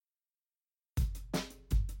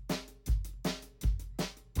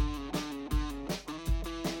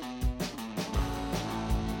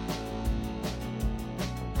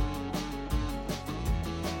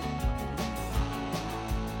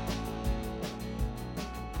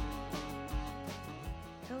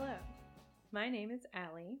My name is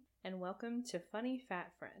Allie, and welcome to Funny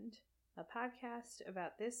Fat Friend, a podcast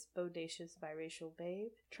about this bodacious biracial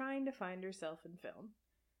babe trying to find herself in film.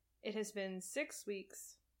 It has been 6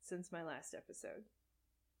 weeks since my last episode.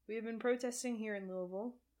 We have been protesting here in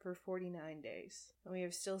Louisville for 49 days, and we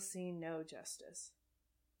have still seen no justice.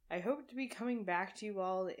 I hope to be coming back to you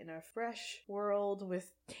all in a fresh world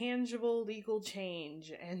with tangible legal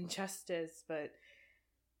change and justice, but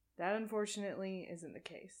that unfortunately isn't the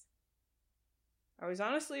case. I was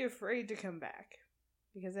honestly afraid to come back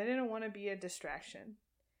because I didn't want to be a distraction.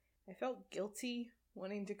 I felt guilty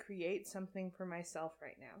wanting to create something for myself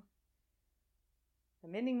right now.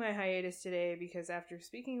 I'm ending my hiatus today because after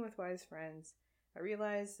speaking with wise friends, I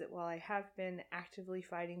realized that while I have been actively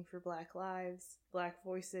fighting for Black lives, Black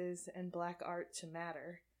voices, and Black art to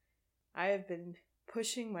matter, I have been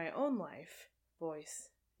pushing my own life, voice,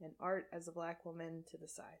 and art as a Black woman to the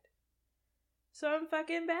side. So I'm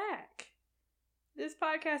fucking back! This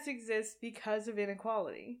podcast exists because of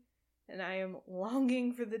inequality, and I am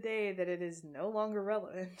longing for the day that it is no longer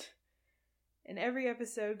relevant. In every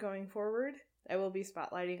episode going forward, I will be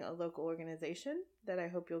spotlighting a local organization that I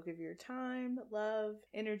hope you'll give your time, love,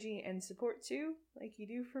 energy, and support to, like you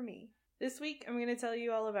do for me. This week, I'm going to tell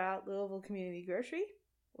you all about Louisville Community Grocery,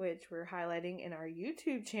 which we're highlighting in our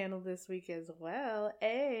YouTube channel this week as well.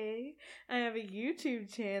 I have a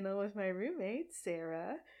YouTube channel with my roommate,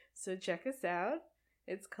 Sarah, so check us out.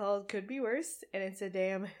 It's called Could Be Worse, and it's a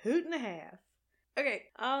damn hoot and a half. Okay,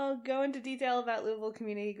 I'll go into detail about Louisville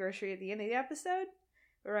Community Grocery at the end of the episode,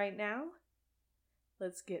 but right now,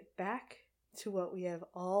 let's get back to what we have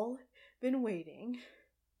all been waiting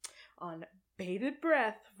on bated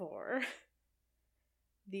breath for.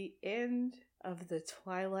 The end of the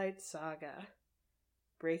Twilight Saga.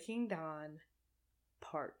 Breaking Dawn,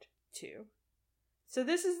 Part 2. So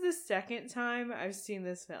this is the second time I've seen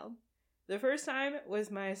this film. The first time was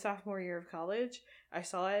my sophomore year of college. I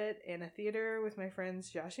saw it in a theater with my friends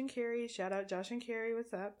Josh and Carrie. Shout out Josh and Carrie,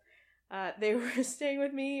 what's up? They were staying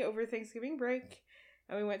with me over Thanksgiving break,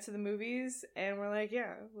 and we went to the movies, and we're like,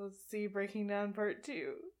 yeah, we'll see Breaking Dawn Part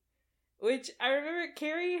 2. Which, I remember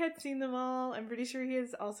Carrie had seen them all. I'm pretty sure he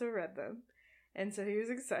has also read them. And so he was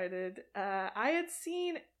excited. I had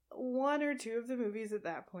seen one or two of the movies at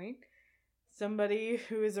that point. Somebody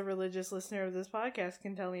who is a religious listener of this podcast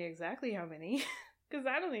can tell me exactly how many, because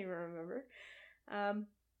I don't even remember.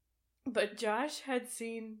 But Josh had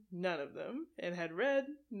seen none of them, and had read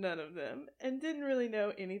none of them, and didn't really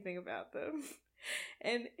know anything about them.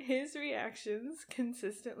 And his reactions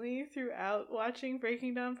consistently throughout watching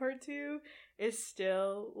Breaking Dawn Part 2 is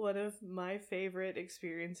still one of my favorite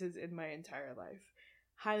experiences in my entire life.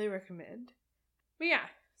 Highly recommend. But yeah,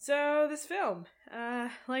 so this film,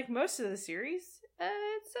 like most of the series,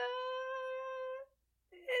 it's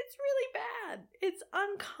really bad. It's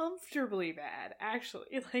uncomfortably bad, actually.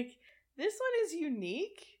 Like, this one is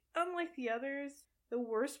unique, unlike the others. The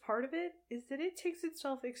worst part of it is that it takes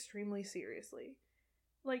itself extremely seriously.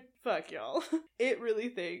 Like, fuck y'all. It really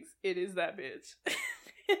thinks it is that bitch.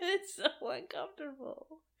 It's so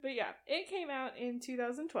uncomfortable. But yeah, it came out in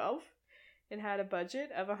 2012. It had a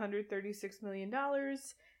budget of $136 million.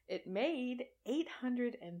 It made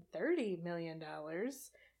 $830 million,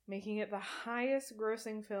 making it the highest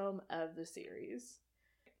grossing film of the series.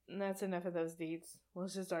 And that's enough of those deeds.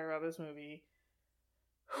 Let's just talk about this movie.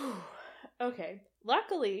 Okay.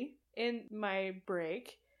 Luckily, in my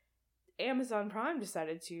break, Amazon Prime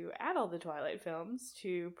decided to add all the Twilight films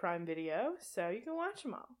to Prime Video, so you can watch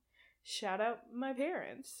them all. Shout out my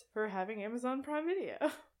parents for having Amazon Prime Video.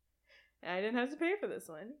 And I didn't have to pay for this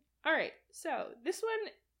one. Alright, so this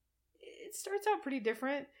one, it starts out pretty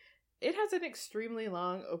different. It has an extremely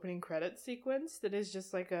long opening credits sequence that is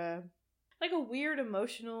just like a weird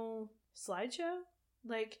emotional slideshow.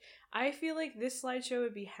 Like, I feel like this slideshow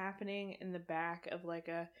would be happening in the back of like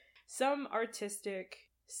some artistic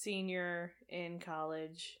senior in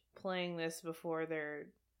college playing this before their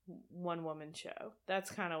one-woman show. That's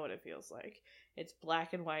kind of what it feels like. It's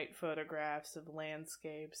black and white photographs of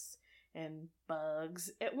landscapes and bugs.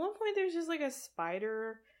 At one point there's just like a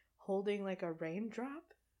spider holding like a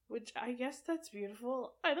raindrop, which I guess that's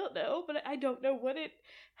beautiful. I don't know, but I don't know what it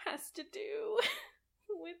has to do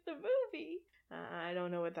with the movie. I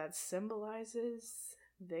don't know what that symbolizes.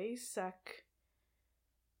 They suck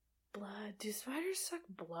blood. Do spiders suck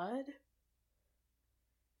blood?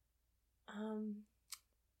 I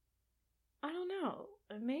don't know.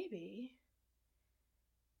 Maybe.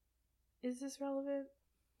 Is this relevant?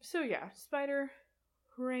 So yeah, spider,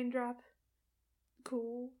 raindrop,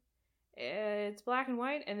 cool. It's black and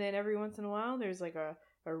white, and then every once in a while there's like a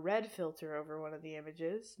red filter over one of the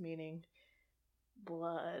images, meaning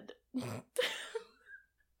blood.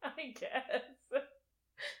 I guess.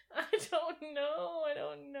 I don't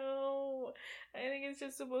know. I think it's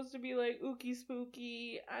just supposed to be like ooky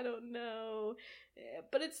spooky. I don't know.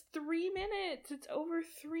 But it's 3 minutes. It's over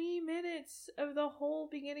 3 minutes of the whole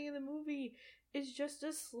beginning of the movie. It's just a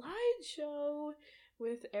slideshow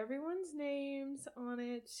with everyone's names on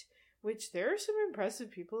it. Which there are some impressive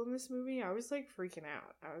people in this movie. I was like freaking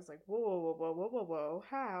out. I was like, whoa,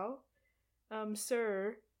 how?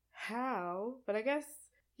 Sir, how? But I guess,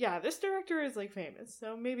 yeah, this director is like famous,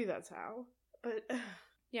 so maybe that's how. But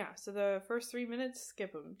yeah, so the first 3 minutes,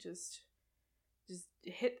 skip them. Just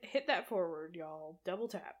hit that forward, y'all. Double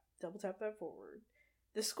tap that forward.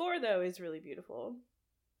 The score though is really beautiful.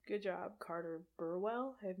 Good job, Carter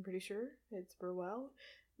Burwell. I'm pretty sure it's Burwell.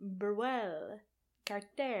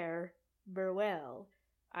 Carter Burwell.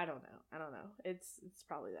 I don't know. It's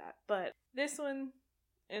probably that. But this one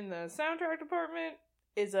in the soundtrack department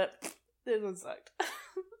is up. This one sucked.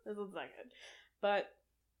 This one's not good. But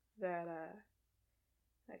that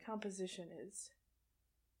composition is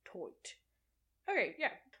toit. Okay,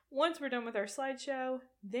 yeah. Once we're done with our slideshow,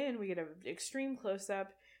 then we get an extreme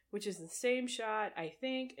close-up, which is the same shot, I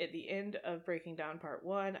think, at the end of Breaking Down Part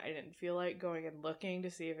 1. I didn't feel like going and looking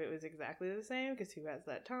to see if it was exactly the same, because who has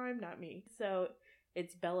that time? Not me. So,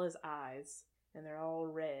 it's Bella's eyes, and they're all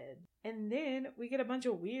red. And then we get a bunch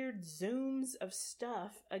of weird zooms of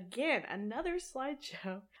stuff. Again, another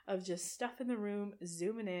slideshow of just stuff in the room,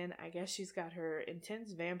 zooming in. I guess she's got her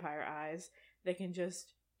intense vampire eyes that can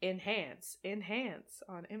just enhance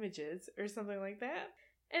on images or something like that.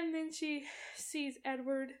 And then she sees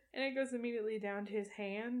Edward, and it goes immediately down to his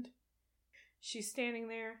hand. She's standing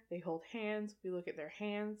there. They hold hands. We look at their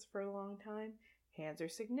hands for a long time. Hands are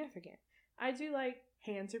significant. I do like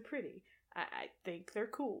hands are pretty. I think they're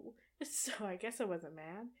cool. So I guess I wasn't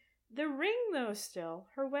mad. The ring, though, still.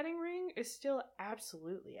 Her wedding ring is still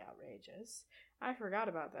absolutely outrageous. I forgot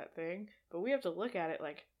about that thing, but we have to look at it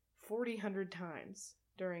like 4,000 times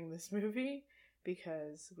during this movie,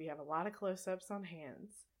 because we have a lot of close-ups on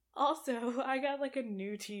hands. Also, I got like a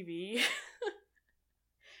new TV,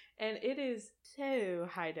 and it is so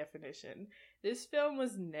high definition. This film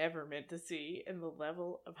was never meant to see in the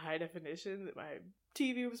level of high definition that my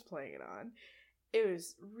TV was playing it on. It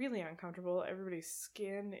was really uncomfortable. Everybody's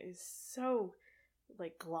skin is so,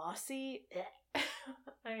 like, glossy.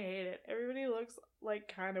 I hate it. Everybody looks,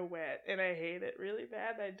 like, kind of wet, and I hate it really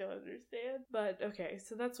bad. I don't understand. But, okay,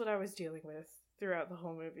 so that's what I was dealing with throughout the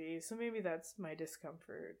whole movie, so maybe that's my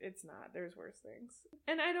discomfort. It's not. There's worse things.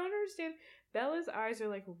 And I don't understand. Bella's eyes are,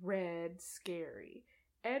 like, red, scary.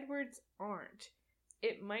 Edward's aren't.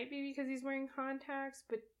 It might be because he's wearing contacts,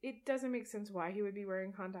 but it doesn't make sense why he would be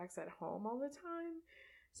wearing contacts at home all the time.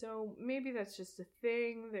 So maybe that's just a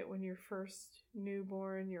thing, that when you're first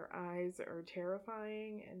newborn, your eyes are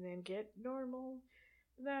terrifying and then get normal.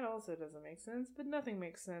 That also doesn't make sense, but nothing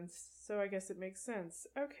makes sense, so I guess it makes sense.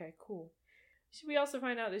 Okay, cool. We also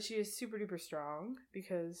find out that she is super duper strong,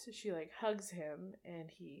 because she, like, hugs him and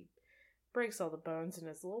he breaks all the bones in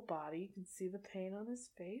his little body. You can see the pain on his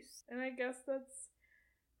face. And I guess that's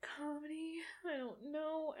comedy. I don't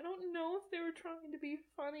know if they were trying to be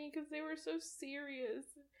funny, because they were so serious.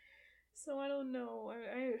 So I don't know.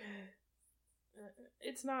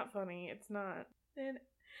 It's not funny. It's not. And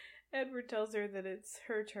Edward tells her that it's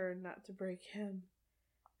her turn not to break him.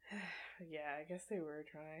 Yeah, I guess they were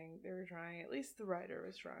trying. They were trying. At least the writer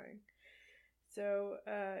was trying. So,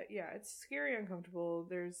 yeah, it's scary, uncomfortable.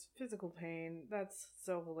 There's physical pain. That's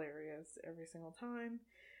so hilarious every single time.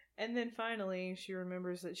 And then finally, she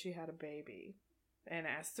remembers that she had a baby and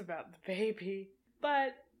asks about the baby.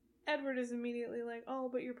 But Edward is immediately like, oh,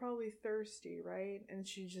 but you're probably thirsty, right? And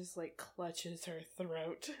she just, like, clutches her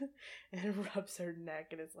throat and rubs her neck,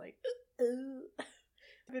 and it's like, ooh.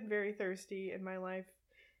 I've been very thirsty in my life.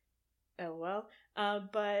 LOL.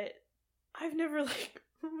 But I've never, like,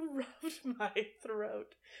 rubbed my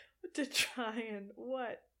throat to try and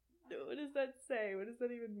what does that say? What does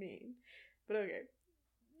that even mean? But okay.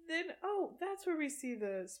 Then, oh, that's where we see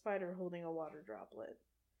the spider holding a water droplet.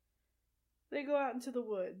 They go out into the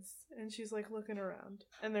woods, and she's, like, looking around,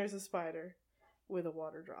 and there's a spider with a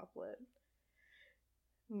water droplet.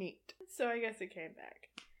 Neat. So I guess it came back.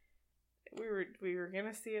 We were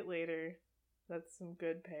gonna see it later. That's some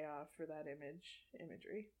good payoff for that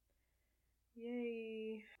imagery.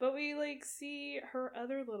 Yay. But we, like, see her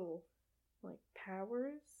other little, like,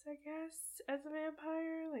 powers, I guess, as a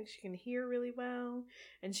vampire. Like, she can hear really well,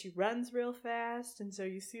 and she runs real fast, and so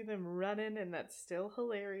you see them running, and that's still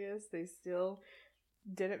hilarious. They still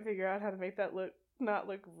didn't figure out how to make that look not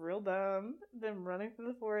look real dumb, them running through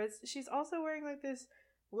the forest. She's also wearing like this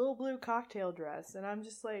little blue cocktail dress, and I'm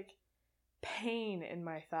just like, pain in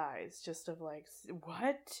my thighs, just of like,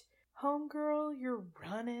 what? Homegirl, you're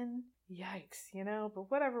running? Yikes, you know, but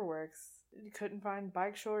whatever works. You couldn't find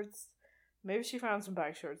bike shorts. Maybe she found some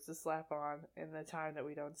bike shorts to slap on in the time that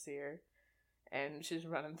we don't see her. And she's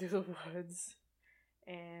running through the woods.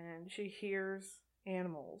 And she hears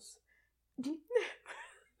animals. The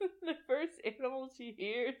first animal she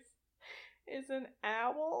hears is an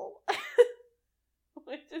owl.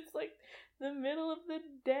 Which is like the middle of the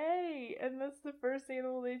day. And that's the first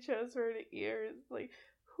animal they chose for her to hear. It's like,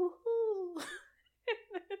 hoo-hoo. And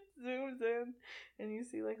then it zooms in. And you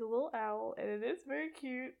see like a little owl. And it is very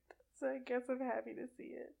cute. So I guess I'm happy to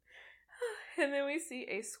see it. And then we see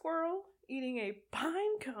a squirrel eating a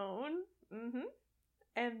pine cone.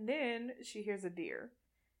 And then she hears a deer.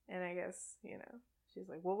 And I guess, you know, she's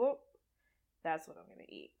like, whoop, whoop. That's what I'm going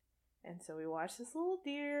to eat. And so we watch this little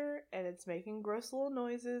deer, and it's making gross little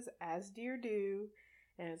noises, as deer do.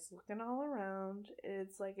 And it's looking all around.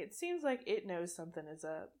 It's like, it seems like it knows something is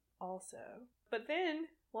up also. But then,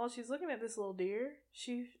 while she's looking at this little deer,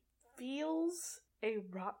 she feels a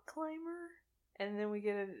rock climber. And then we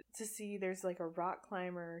get to see there's like a rock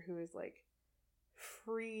climber who is like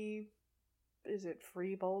free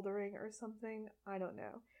bouldering or something? I don't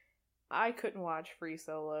know. I couldn't watch Free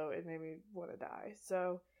Solo. It made me want to die.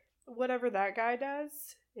 So whatever that guy does,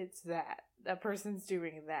 it's that. That person's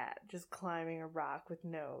doing that. Just climbing a rock with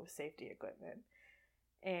no safety equipment.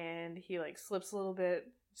 And he like slips a little bit,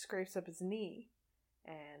 scrapes up his knee.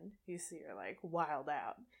 And you see her like wild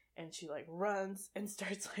out. And she like runs and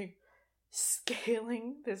starts like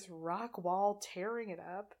scaling this rock wall, tearing it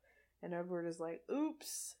up. And Edward is like,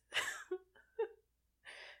 oops.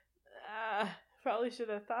 Probably should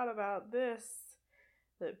have thought about this.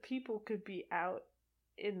 That people could be out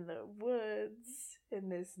in the woods in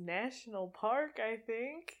this national park, I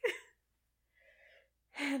think.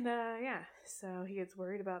 And yeah, so he gets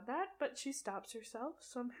worried about that, but she stops herself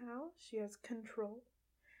somehow. She has control.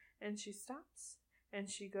 And she stops, and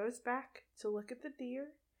she goes back to look at the deer.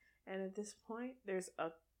 And at this point, there's a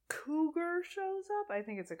cougar shows up. I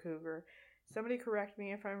think it's a cougar. Somebody correct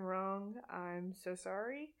me if I'm wrong. I'm so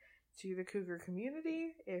sorry to the cougar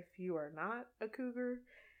community if you are not a cougar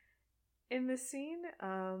in this scene.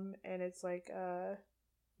 And it's like a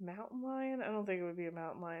mountain lion. I don't think it would be a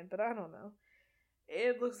mountain lion, but I don't know.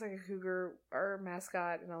 It looks like a cougar. Our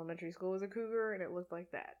mascot in elementary school was a cougar, and it looked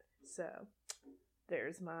like that. So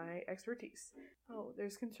there's my expertise. Oh,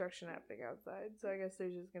 there's construction happening outside, so I guess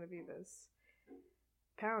there's just going to be this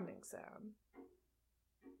pounding sound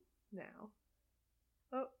now.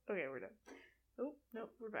 Oh, okay, we're done. Oh,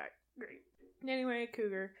 nope, we're back. Great. Anyway,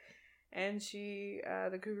 cougar. And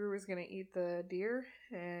the cougar was going to eat the deer,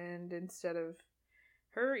 and instead of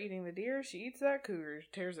her eating the deer, she eats that cougar,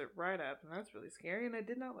 tears it right up, and that's really scary, and I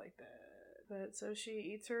did not like that. But so she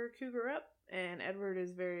eats her cougar up, and Edward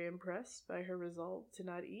is very impressed by her resolve to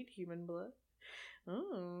not eat human blood.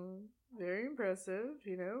 Oh, very impressive,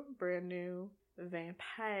 you know, brand new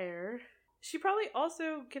vampire. She probably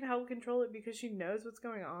also can help control it because she knows what's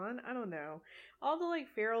going on. I don't know. All the like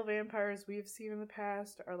feral vampires we've seen in the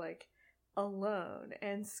past are like alone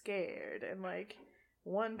and scared and like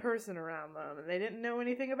one person around them, and they didn't know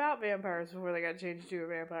anything about vampires before they got changed to a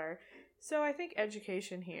vampire. So I think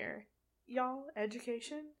education here, y'all,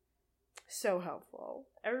 education, so helpful.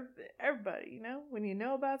 Everybody, you know, when you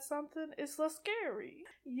know about something, it's less scary.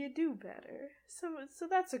 You do better. So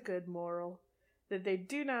that's a good moral that they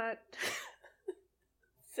do not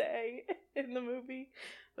say in the movie,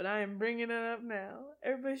 but I am bringing it up now.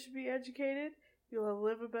 Everybody should be educated. You'll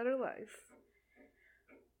live a better life.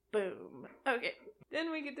 Boom. Okay. Then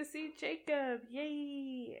we get to see Jacob.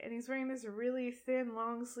 Yay! And he's wearing this really thin,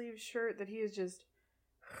 long-sleeve shirt that he is just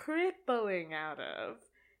crippling out of.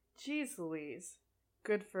 Jeez Louise.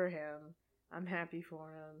 Good for him. I'm happy for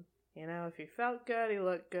him. You know, if he felt good, he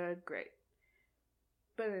looked good, great.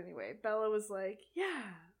 But anyway, Bella was like, yeah,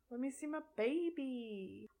 let me see my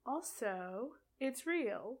baby. Also, it's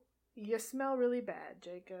real. You smell really bad,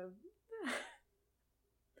 Jacob.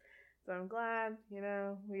 So I'm glad, you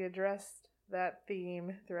know, we addressed that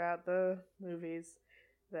theme throughout the movies,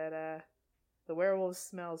 that the werewolves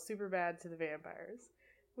smell super bad to the vampires.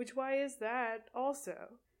 Which, why is that also?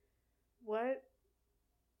 What?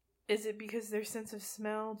 Is it because their sense of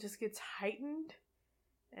smell just gets heightened?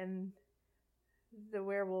 And the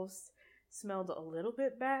werewolves smelled a little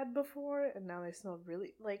bit bad before, and now they smell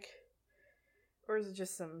really, like... Or is it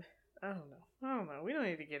just some... I don't know. We don't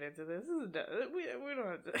need to get into this. This is... We don't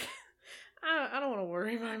have to... I don't want to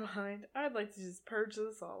worry my mind. I'd like to just purge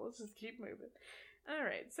this all. Let's just keep moving.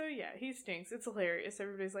 Alright, so yeah, he stinks. It's hilarious.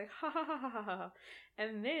 Everybody's like, ha ha ha ha ha ha.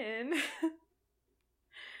 And then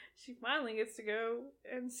she finally gets to go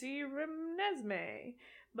and see Renesmee.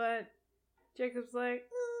 But Jacob's like,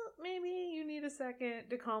 maybe you need a second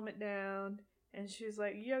to calm it down. And she's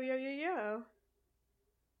like, yo.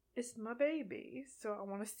 It's my baby, so I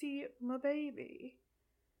want to see my baby.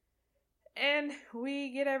 And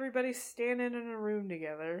we get everybody standing in a room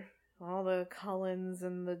together. All the Cullens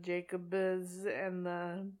and the Jacobs and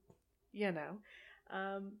the,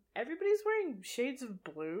 everybody's wearing shades of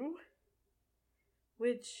blue,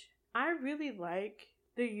 which I really like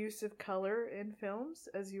the use of color in films,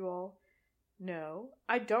 as you all know.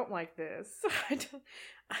 I don't like this. I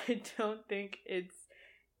don't think it's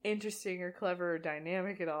interesting or clever or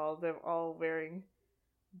dynamic at all. Them all wearing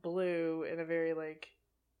blue in a very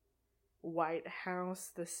white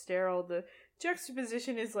house, the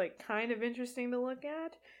juxtaposition is kind of interesting to look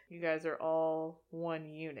at. You guys are all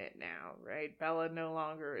one unit now, right? Bella no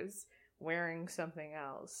longer is wearing something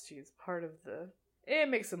else. She's part of it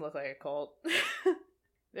makes them look like a cult.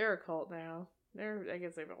 They're a cult now. I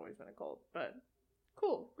guess they've always been a cult, but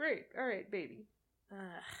cool, great. All right, baby.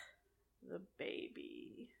 The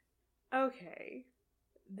baby. Okay.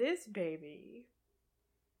 This baby.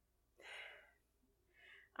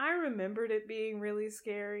 I remembered it being really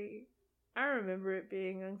scary. I remember it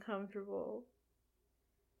being uncomfortable.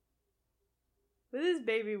 But this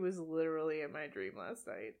baby was literally in my dream last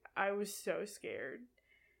night. I was so scared.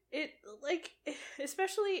 It,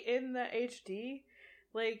 especially in the HD,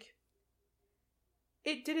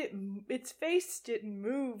 its face didn't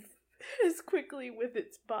move as quickly with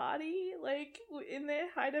its body. In the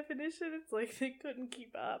high definition, it's like they couldn't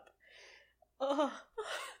keep up. Oh,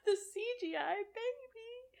 the CGI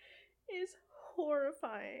baby is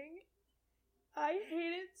horrifying. I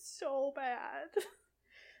hate it so bad.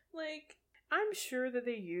 I'm sure that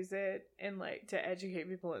they use it in, to educate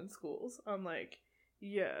people in schools on,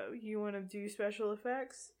 yo, you want to do special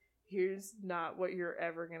effects? Here's not what you're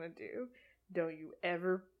ever gonna do. Don't you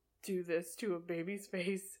ever do this to a baby's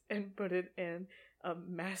face and put it in a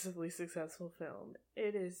massively successful film.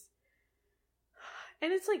 It is...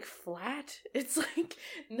 And it's, flat. It's,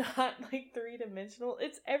 not, 3-dimensional.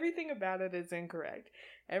 It's... Everything about it is incorrect.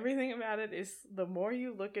 Everything about it is... The more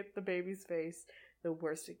you look at the baby's face, the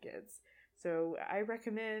worse it gets. So, I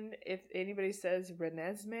recommend, if anybody says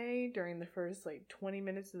Renesmee during the first, 20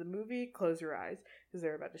 minutes of the movie, close your eyes. Because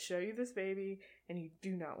they're about to show you this baby, and you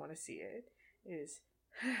do not want to see it. It is...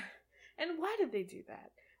 And why did they do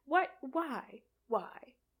that? Why? Why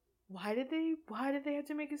did they have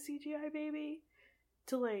to make a CGI baby?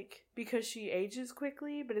 Because she ages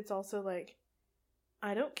quickly, but it's also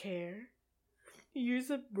I don't care. Use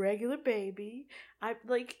a regular baby.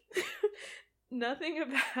 Nothing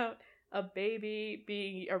about a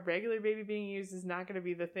regular baby being used is not going to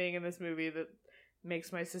be the thing in this movie that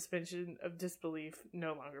makes my suspension of disbelief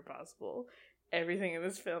no longer possible. Everything in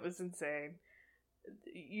this film is insane.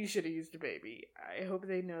 You should have used a baby. I hope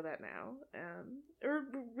they know that now. Or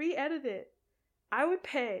re-edit it. I would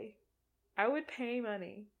pay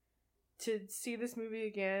money to see this movie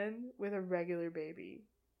again with a regular baby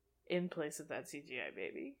in place of that CGI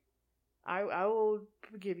baby. I will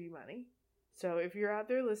give you money. So if you're out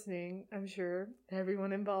there listening, I'm sure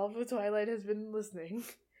everyone involved with Twilight has been listening.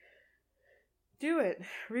 Do it.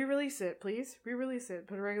 Re-release it, please. Re-release it.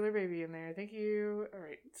 Put a regular baby in there. Thank you.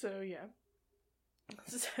 Alright, so yeah.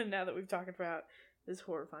 So now that we've talked about this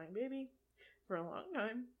horrifying baby for a long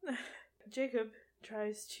time, Jacob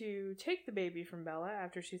tries to take the baby from Bella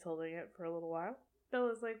after she's holding it for a little while.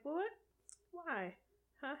 Bella's like, what? Why?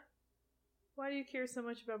 Huh? Why do you care so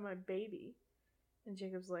much about my baby? And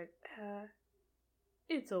Jacob's like,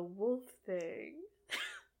 it's a wolf thing.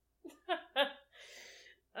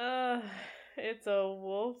 It's a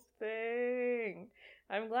wolf thing.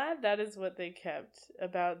 I'm glad that is what they kept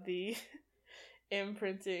about the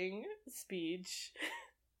imprinting speech.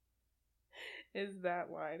 Is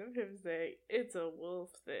that line of him saying, it's a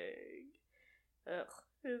wolf thing. Ugh,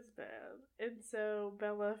 it's bad. And so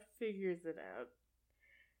Bella figures it out.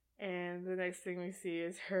 And the next thing we see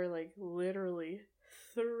is her, literally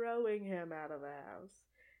throwing him out of the house.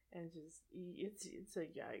 And just, it's a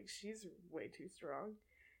yikes. She's way too strong.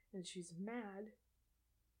 And she's mad.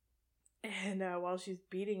 And while she's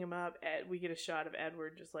beating him up, we get a shot of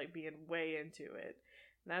Edward just, being way into it.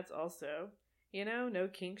 And that's also... no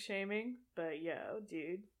kink shaming, but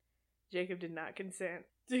dude, Jacob did not consent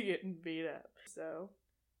to getting beat up. So,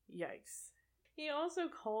 yikes. He also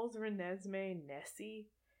calls Renesmee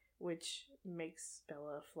Nessie, which makes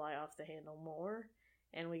Bella fly off the handle more.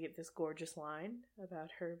 And we get this gorgeous line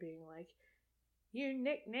about her being like, "You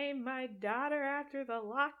nicknamed my daughter after the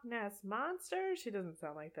Loch Ness Monster?" She doesn't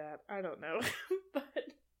sound like that. I don't know. But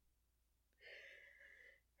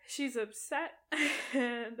she's upset.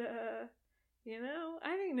 And,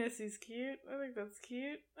 I think Nessie's cute. I think that's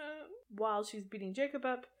cute. While she's beating Jacob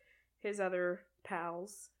up, his other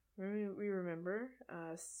pals, we remember,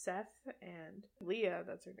 Seth and Leah,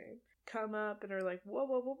 that's her name, come up and are like, "Whoa,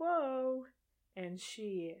 whoa, whoa, whoa." And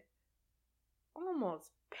she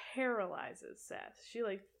almost paralyzes Seth. She,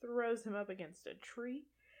 throws him up against a tree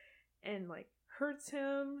and, hurts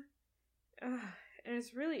him. And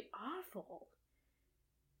it's really awful.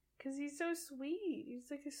 Because he's so sweet. He's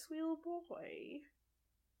like a sweet little boy.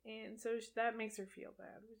 And so that makes her feel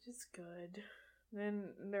bad, which is good.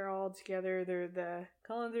 Then they're all together. The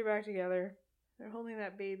Cullens are back together. They're holding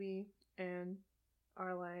that baby and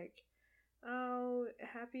are like, "Oh,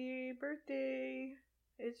 happy birthday.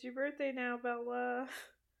 It's your birthday now, Bella."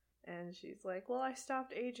 And she's like, "Well, I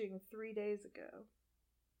stopped aging 3 days ago."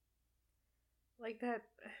 Like that,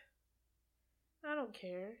 I don't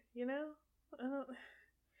care, I don't...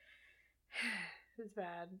 It's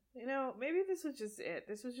bad. Maybe this was just it.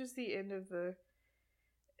 This was just the end of the...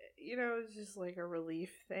 it's just like a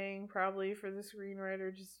relief thing, probably, for the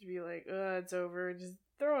screenwriter, just to be like, it's over. Just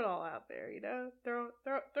throw it all out there, Throw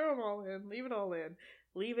them all in. Leave it all in.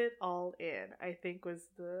 Leave it all in, I think was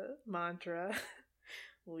the mantra.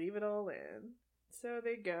 Leave it all in. So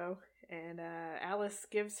they go, and Alice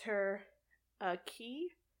gives her a key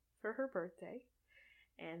for her birthday.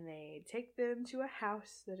 And they take them to a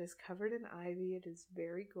house that is covered in ivy. It is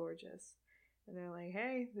very gorgeous. And they're like,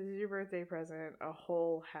 "Hey, this is your birthday present. A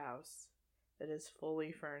whole house that is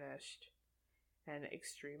fully furnished and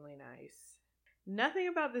extremely nice." Nothing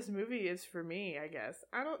about this movie is for me, I guess.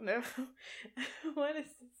 I don't know. What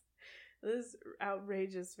is this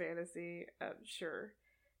outrageous fantasy? Sure.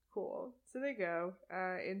 Cool. So they go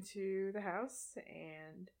into the house,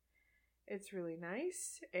 and it's really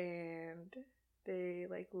nice. And they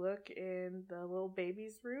look in the little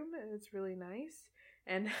baby's room, and it's really nice.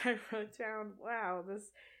 And I wrote down, wow,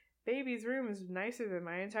 this baby's room is nicer than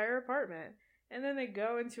my entire apartment. And then they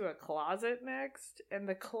go into a closet next, and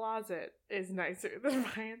the closet is nicer than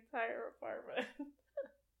my entire apartment.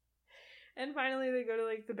 And finally they go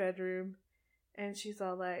to the bedroom, and she's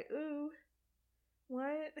all like, "Ooh,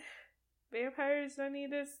 what? Vampires don't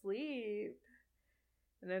need to sleep."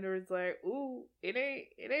 And Edward's like, "Ooh, it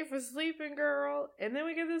ain't for sleeping, girl." And then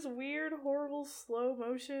we get this weird, horrible, slow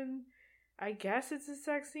motion. I guess it's a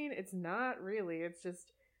sex scene. It's not really. It's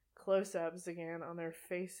just close-ups again on their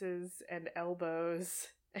faces and elbows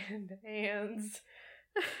and hands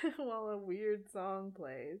while a weird song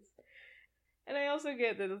plays. And I also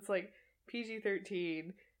get that it's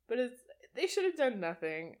PG-13, but they should have done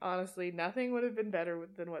nothing. Honestly, nothing would have been better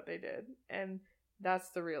than what they did. And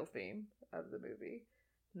that's the real theme of the movie.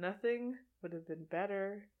 Nothing would have been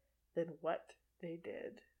better than what they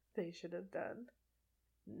did. They should have done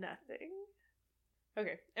nothing.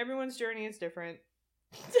 Okay, everyone's journey is different.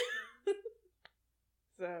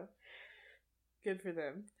 So, good for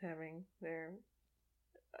them having their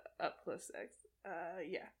up-close sex.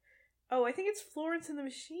 Yeah. Oh, I think it's Florence and the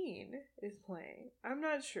Machine is playing. I'm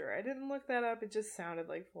not sure. I didn't look that up. It just sounded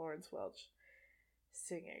like Florence Welch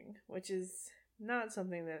singing, which is not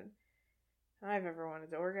something that I've ever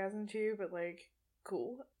wanted to orgasm to, but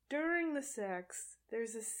cool. During the sex,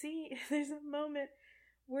 there's a moment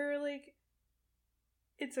where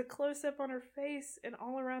it's a close-up on her face, and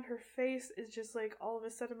all around her face is just all of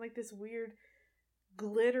a sudden this weird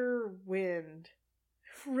glitter wind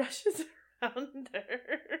rushes around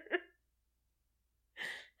her.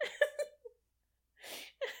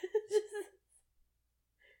 Just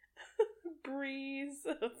a breeze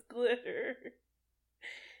of glitter.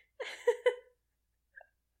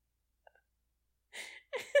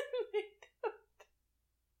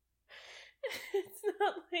 It's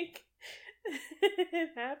not like it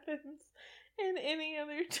happens in any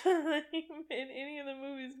other time in any of the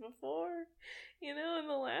movies before. In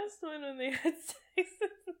the last one when they had sex,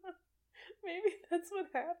 maybe that's what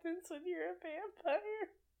happens when you're a vampire.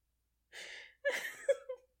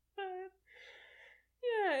 But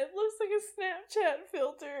yeah, it looks like a Snapchat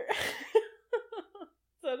filter.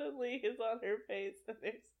 Suddenly is on her face, and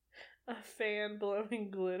there's a fan blowing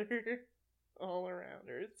glitter all around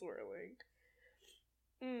her, swirling.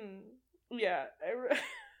 Yeah,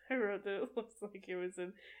 I wrote that it looks like it was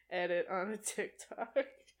an edit on a TikTok.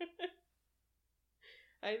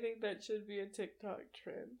 I think that should be a TikTok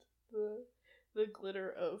trend. The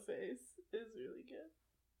glitter O face is really good.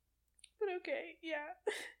 But okay, yeah.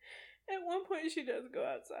 At one point she does go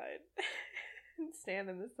outside and stand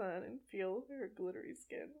in the sun and feel her glittery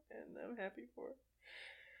skin, and I'm happy for her.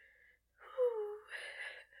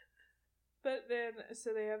 But then,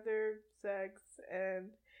 so they have their sex, and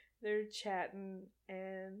they're chatting,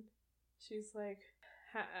 and she's like,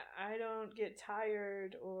 I don't get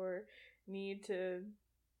tired or need to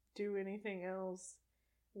do anything else.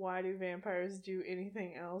 Why do vampires do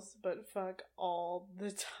anything else but fuck all the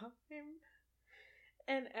time?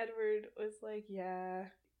 And Edward was like, yeah,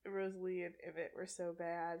 Rosalie and Emmett were so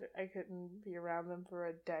bad, I couldn't be around them for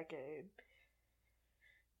a decade.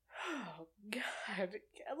 Oh, God.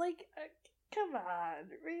 Like, come on,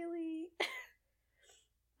 really?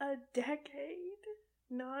 A decade?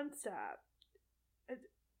 Nonstop.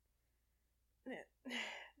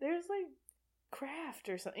 There's, like, craft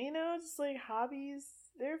or something, you know? Just, like, hobbies.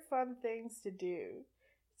 They're fun things to do.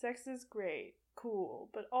 Sex is great. Cool.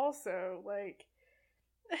 But also, like,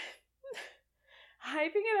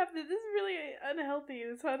 hyping it up that this is really unhealthy,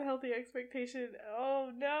 this unhealthy expectation. Oh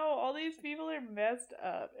no, all these people are messed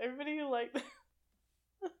up. Everybody who like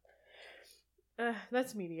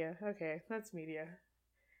that's media. Okay, that's media.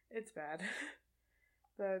 It's bad.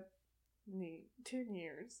 But neat. 10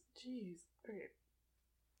 years. Jeez. Okay.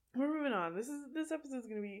 We're moving on. This episode's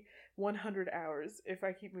gonna be 100 hours if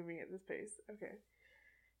I keep moving at this pace. Okay.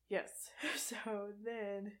 Yes. So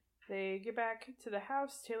then they get back to the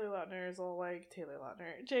house. Taylor Lautner is all like,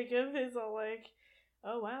 Jacob is all like,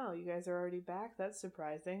 oh wow, you guys are already back. That's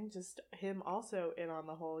surprising. Just him also in on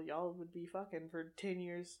the whole, y'all would be fucking for 10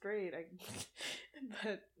 years straight.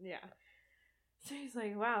 But yeah. So he's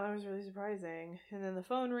like, wow, that was really surprising. And then the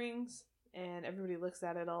phone rings, and everybody looks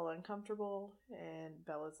at it all uncomfortable. And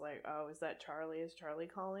Bella's like, oh, is that Charlie? Is Charlie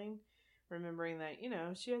calling? Remembering that, you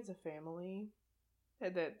know, she has a family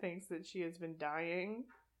that thinks that she has been dying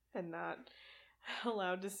and not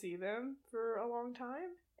allowed to see them for a long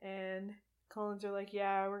time. And Collins are like,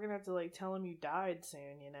 yeah, we're gonna have to like tell him you died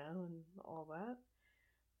soon, you know, and all that.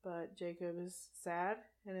 But Jacob is sad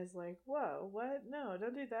and is like, whoa, what? No,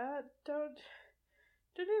 don't do that. Don't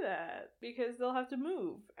do that. Because they'll have to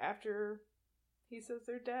move after he says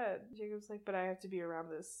they're dead. Jacob's like, but I have to be around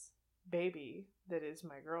this baby that is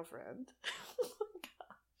my girlfriend.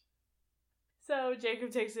 So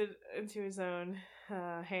Jacob takes it into his own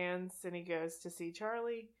hands, and he goes to see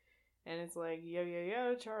Charlie, and it's like,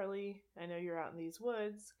 yo, Charlie, I know you're out in these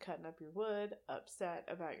woods, cutting up your wood, upset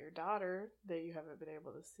about your daughter that you haven't been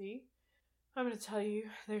able to see. I'm going to tell you,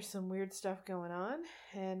 there's some weird stuff going on,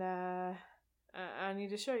 and I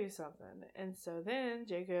need to show you something. And so then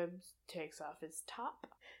Jacob takes off his top,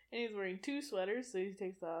 and he's wearing 2 sweaters, so he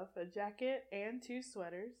takes off a jacket and 2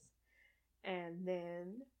 sweaters, and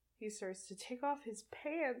then he starts to take off his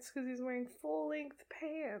pants because he's wearing full-length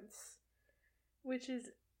pants, which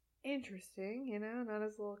is interesting, you know, not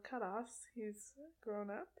his little cutoffs. He's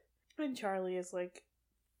grown up. And Charlie is like,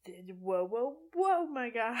 whoa,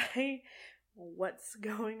 my guy. What's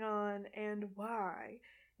going on and why?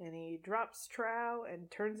 And he drops trow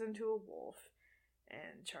and turns into a wolf.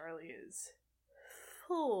 And Charlie is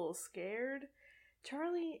full scared.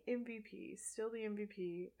 Charlie MVP, still the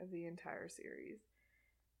MVP of the entire series.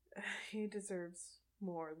 He deserves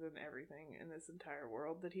more than everything in this entire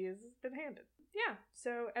world that he has been handed. Yeah,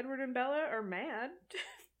 so Edward and Bella are mad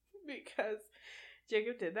because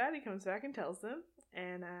Jacob did that. He comes back and tells them,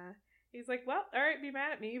 and he's like, well, alright, be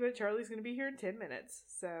mad at me, but Charlie's going to be here in 10 minutes,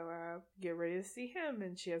 so get ready to see him.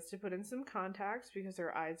 And she has to put in some contacts because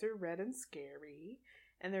her eyes are red and scary,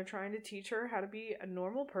 and they're trying to teach her how to be a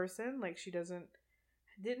normal person. Like, she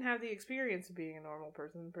didn't have the experience of being a normal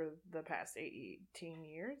person for the past 18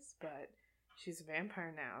 years, but she's a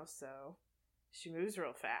vampire now, so she moves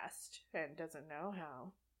real fast and doesn't know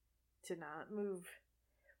how to not move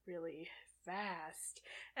really fast.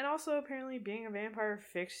 And also, apparently, being a vampire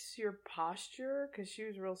fixes your posture, because she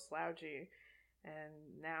was real slouchy,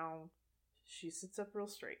 and now she sits up real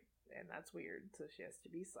straight, and that's weird, so she has to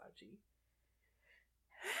be slouchy.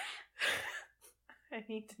 I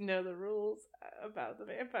need to know the rules about the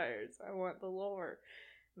vampires. I want the lore.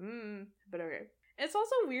 But okay. It's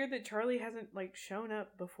also weird that Charlie hasn't, like, shown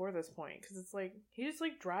up before this point, because it's like, he just,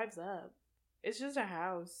 like, drives up. It's just a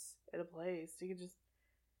house at a place. He could just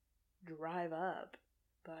drive up.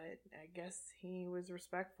 But I guess he was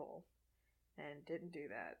respectful and didn't do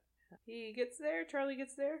that. He gets there, Charlie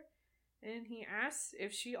gets there, and he asks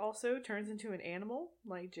if she also turns into an animal,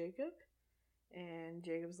 like Jacob. And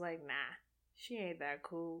Jacob's like, nah. She ain't that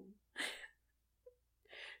cool.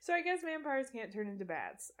 So I guess vampires can't turn into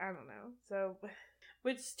bats. I don't know. So,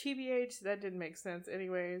 which TBH, that didn't make sense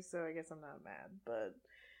anyway, so I guess I'm not mad. But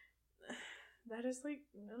that is like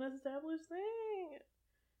an established thing.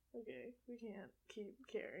 Okay, we can't keep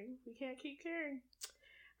caring. We can't keep caring.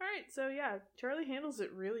 Alright, so yeah, Charlie handles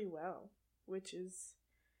it really well, which is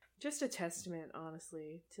just a testament,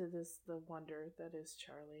 honestly, to the wonder that is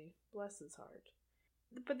Charlie. Bless his heart.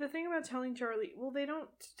 But the thing about telling Charlie, well,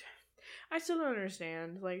 I still don't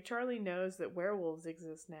understand. Like, Charlie knows that werewolves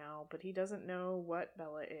exist now, but he doesn't know what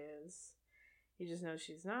Bella is. He just knows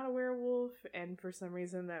she's not a werewolf, and for some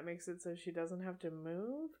reason that makes it so she doesn't have to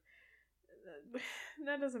move.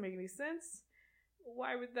 That doesn't make any sense.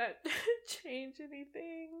 Why would that change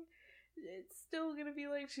anything? It's still gonna be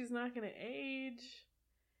like she's not gonna age.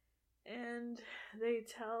 And they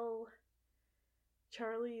tell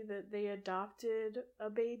Charlie that they adopted a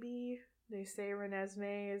baby. They say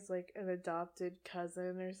Renesmee is like an adopted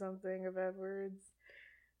cousin or something of Edward's.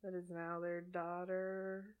 That is now their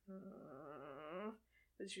daughter.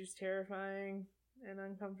 That she's terrifying and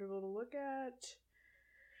uncomfortable to look at.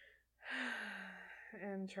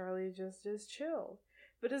 And Charlie just is chill.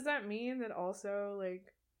 But does that mean that also,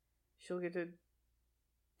 like, she'll get to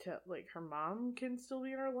like, her mom can still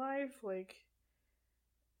be in her life? Like,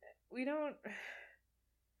 we don't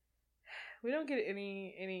get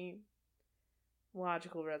any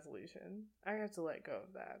logical resolution. I have to let go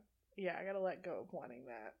of that. Yeah, I gotta let go of wanting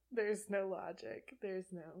that. There's no logic.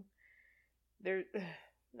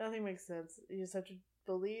 Nothing makes sense. You just have to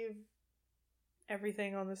believe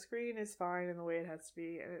everything on the screen is fine in the way it has to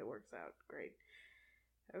be, and it works out great.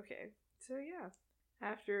 Okay, so yeah.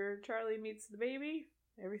 After Charlie meets the baby,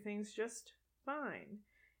 everything's just fine.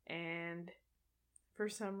 And for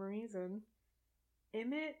some reason,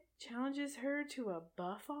 Emmett challenges her to a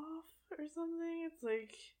buff-off or something. It's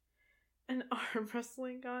like an arm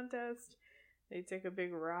wrestling contest. They take a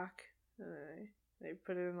big rock, they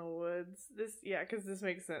put it in the woods. Because this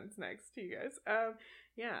makes sense next to you guys.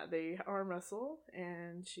 They arm wrestle,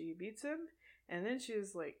 and she beats him, and then she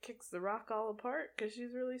just, like, kicks the rock all apart because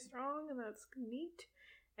she's really strong, and that's neat.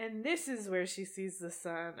 And this is where she sees the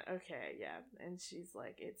sun. Okay, yeah. And she's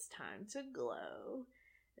like, it's time to glow.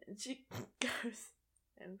 And she goes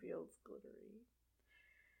and feels glittery.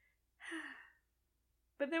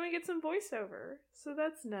 But then we get some voiceover. So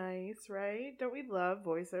that's nice, right? Don't we love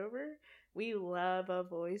voiceover? We love a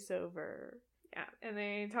voiceover. Yeah, and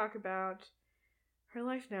they talk about her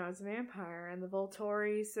life now as a vampire, and the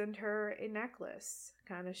Volturi send her a necklace,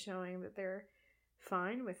 kind of showing that they're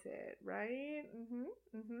fine with it, right?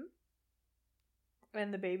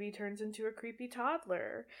 And the baby turns into a creepy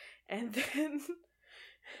toddler, and then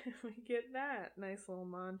we get that nice little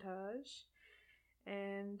montage.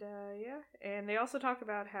 And and they also talk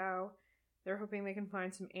about how they're hoping they can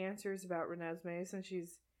find some answers about Renesmee since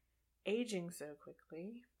she's aging so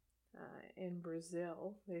quickly. In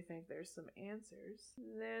Brazil, they think there's some answers.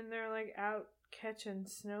 Then they're like out catching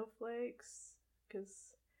snowflakes, because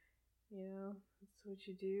that's what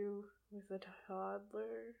you do with a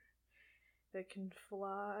toddler that can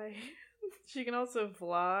fly. She can also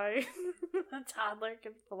fly. The toddler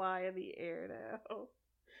can fly in the air now.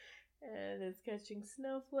 And it's catching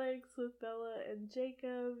snowflakes with Bella and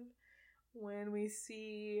Jacob. When we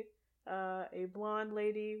see a blonde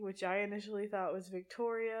lady, which I initially thought was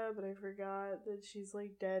Victoria, but I forgot that she's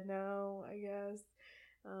like dead now, I guess.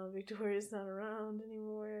 Victoria's not around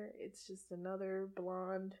anymore. It's just another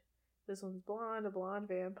blonde. This one's blonde, a blonde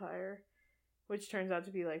vampire, which turns out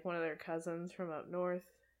to be like one of their cousins from up north.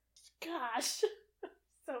 Gosh,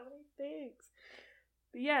 so many things.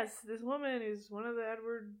 But yes, this woman is one of the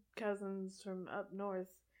Edward cousins from up north,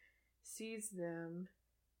 sees them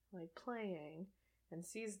like playing, and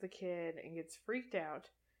sees the kid and gets freaked out,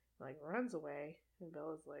 like runs away, and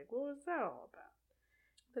Bella's like, what was that all about?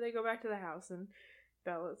 But they go back to the house, and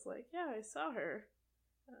Bella's like, yeah, I saw her.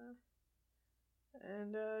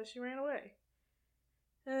 And she ran away.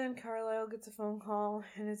 And then Carlisle gets a phone call,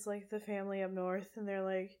 and it's like the family up north, and they're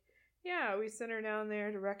like, yeah, we sent her down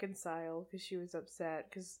there to reconcile because she was upset.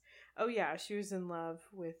 Because, she was in love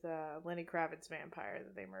with Lenny Kravitz's vampire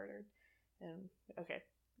that they murdered. And, okay,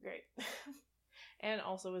 great. And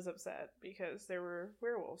also was upset because there were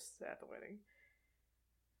werewolves at the wedding.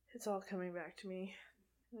 It's all coming back to me.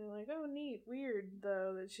 And they're like, oh, neat, weird,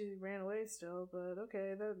 though, that she ran away still. But,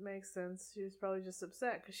 okay, that makes sense. She was probably just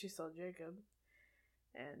upset because she saw Jacob.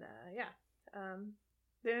 And,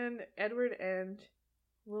 then Edward and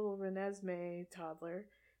little Renesmee toddler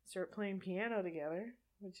start playing piano together,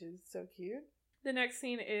 which is so cute. The next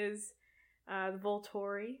scene is the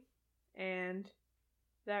Volturi, and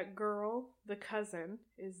that girl, the cousin,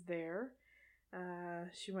 is there.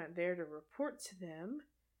 She went there to report to them.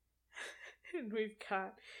 And we've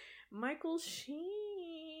got Michael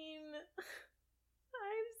Sheen.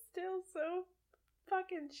 still so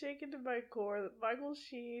fucking shaken to my core that Michael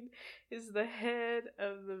Sheen is the head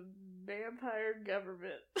of the vampire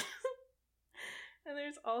government. And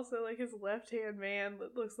there's also, like, his left-hand man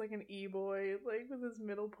that looks like an e-boy, like, with his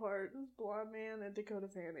middle part, this blonde man, and Dakota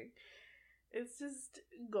Fanning. It's just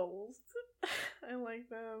goals. I like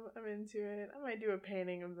them. I'm into it. I might do a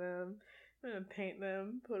painting of them. I'm gonna paint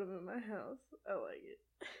them, put them in my house. I like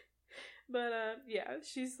it. But, yeah,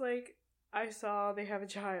 she's like, I saw they have a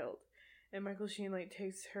child. And Michael Sheen, like,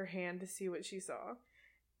 takes her hand to see what she saw.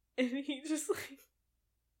 And he just, like,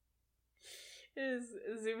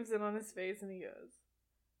 zooms in on his face and he goes,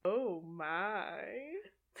 "Oh my."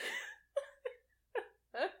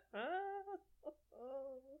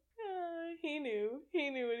 He knew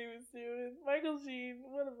what he was doing. Michael Sheen,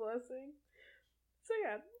 what a blessing. So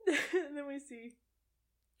yeah, and then we see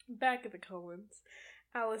back at the Cullens,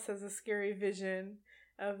 Alice has a scary vision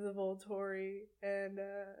of the Volturi, and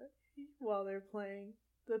while they're playing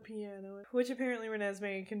the piano, which apparently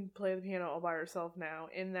Renesmee can play the piano all by herself now.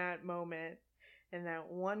 In that moment, in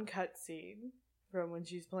that one cutscene from when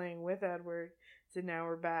she's playing with Edward to now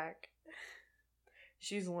we're back,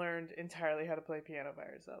 she's learned entirely how to play piano by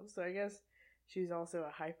herself. So I guess she's also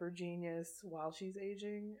a hyper genius while she's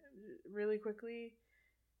aging really quickly.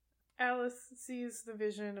 Alice sees the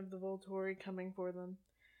vision of the Volturi coming for them,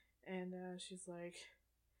 and she's like,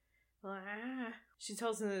 She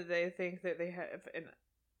tells them that they think that they have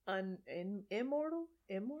an immortal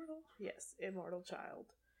child,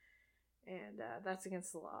 and that's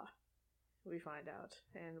against the law. We find out,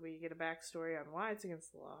 and we get a backstory on why it's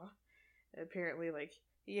against the law. Apparently, like,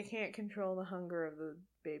 you can't control the hunger of the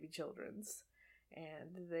baby children's,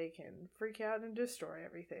 and they can freak out and destroy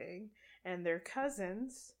everything. And their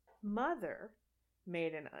cousin's mother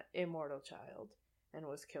made an immortal child and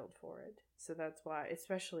was killed for it. So that's why,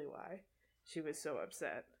 especially why, she was so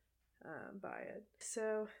upset by it.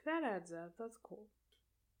 So that adds up. That's cool.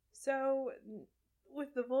 So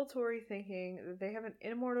with the Volturi thinking that they have an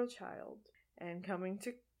immortal child and coming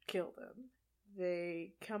to kill them,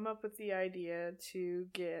 they come up with the idea to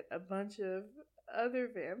get a bunch of other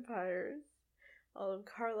vampires, all of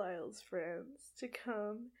Carlisle's friends, to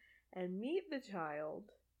come and meet the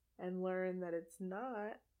child and learn that it's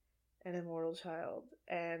not an immortal child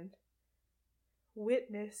and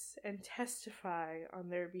witness and testify on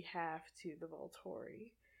their behalf to the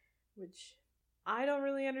Volturi, which I don't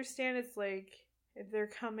really understand. It's like, if they're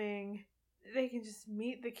coming, they can just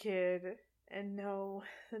meet the kid and know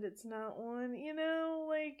that it's not one, you know,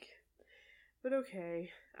 like, but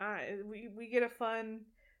okay. We get a fun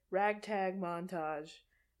ragtag montage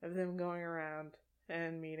of them going around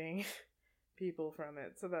and meeting people from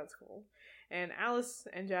it, so that's cool. And Alice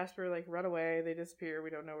and Jasper, like, run away. They disappear. We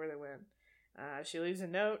don't know where they went. She leaves a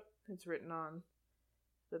note. It's written on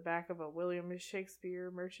the back of a William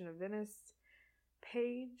Shakespeare Merchant of Venice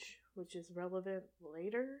page, which is relevant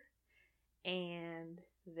later. And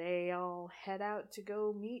they all head out to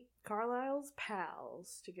go meet Carlisle's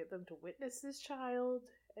pals to get them to witness this child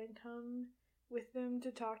and come with them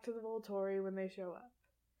to talk to the Volturi when they show up.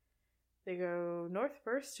 They go north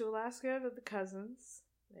first to Alaska to the cousins.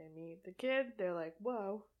 They meet the kid. They're like,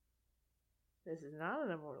 whoa, this is not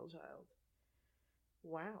an immortal child.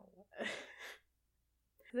 Wow.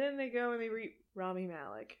 Then they go and they meet Rami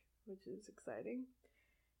Malek, which is exciting.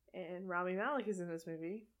 And Rami Malek is in this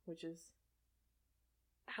movie, which is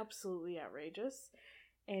absolutely outrageous.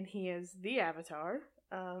 And he is the Avatar.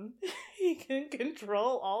 He can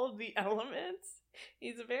control all of the elements.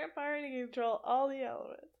 He's a vampire and he can control all the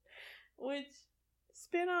elements. Which,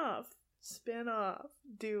 spin off,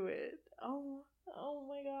 do it. Oh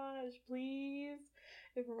my gosh, please.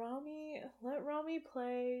 Let Rami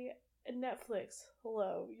play Netflix.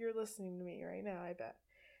 Hello, you're listening to me right now, I bet.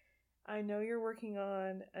 I know you're working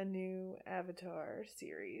on a new Avatar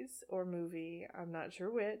series or movie, I'm not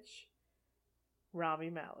sure which.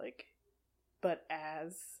 Rami Malek, but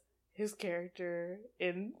as his character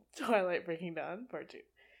in Twilight Breaking Dawn Part 2.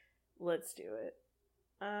 Let's do it.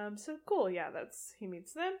 So cool, yeah, he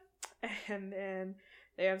meets them, and then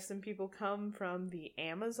they have some people come from the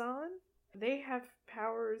Amazon. They have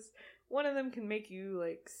powers. One of them can make you,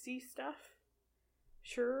 like, see stuff.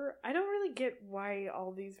 Sure. I don't really get why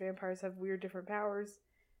all these vampires have weird different powers.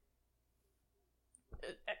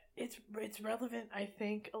 It's relevant, I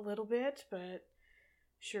think, a little bit, but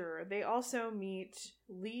sure. They also meet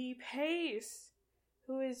Lee Pace,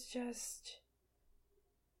 who is just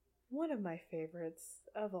one of my favorites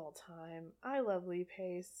of all time. I love Lee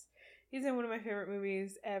Pace. He's in one of my favorite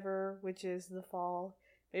movies ever, which is The Fall.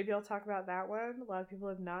 Maybe I'll talk about that one. A lot of people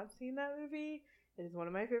have not seen that movie. It is one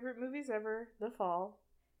of my favorite movies ever, The Fall.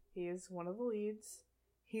 He is one of the leads.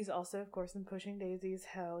 He's also, of course, in Pushing Daisies.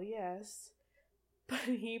 Hell yes. But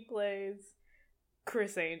he plays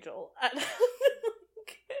Criss Angel.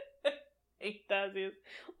 He does. He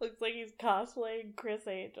looks like he's cosplaying Criss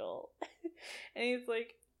Angel. And he's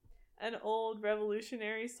like an old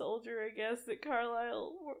revolutionary soldier, I guess, that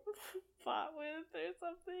Carlisle fought with or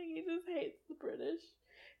something. He just hates the British.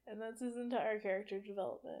 And that's his entire character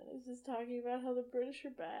development. It's just talking about how the British are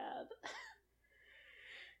bad.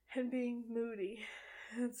 And being moody.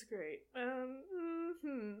 That's great.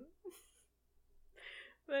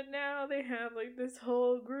 But now they have like this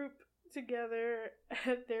whole group together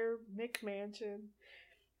at their McMansion.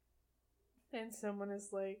 And someone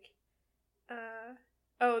is like,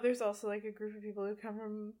 there's also like a group of people who come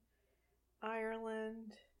from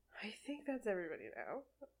Ireland. I think that's everybody now.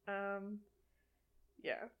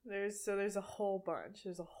 Yeah, there's a whole bunch.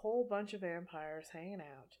 There's a whole bunch of vampires hanging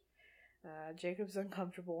out. Jacob's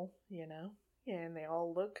uncomfortable, and they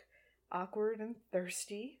all look awkward and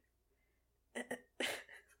thirsty.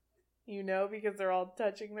 Because they're all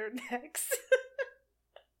touching their necks.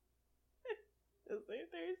 Because they're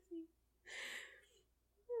thirsty.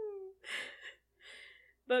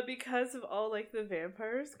 But because of all, like, the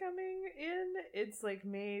vampires coming in, it's, like,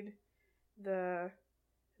 made the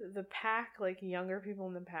pack, like, younger people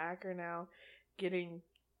in the pack are now getting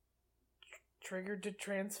triggered to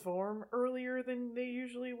transform earlier than they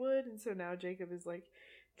usually would. And so now Jacob is, like,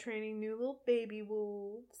 training new little baby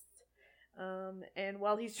wolves. And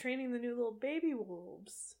while he's training the new little baby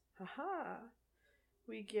wolves,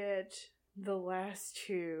 we get the last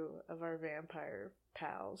two of our vampire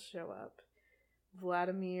pals show up.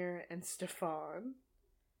 Vladimir and Stefan,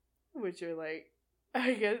 which are like,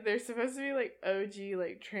 I guess they're supposed to be like OG,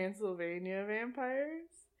 like Transylvania vampires.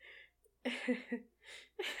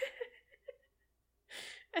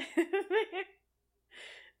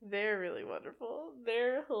 They're really wonderful.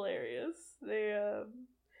 They're hilarious. They, I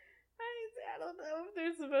don't know if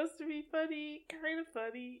they're supposed to be funny, kind of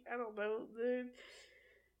funny. I don't know.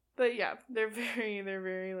 But yeah, they're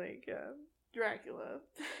very like Dracula.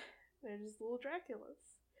 They're just little Draculas.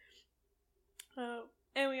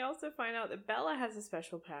 And we also find out that Bella has a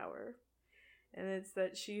special power, and it's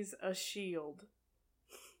that she's a shield.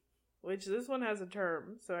 Which this one has a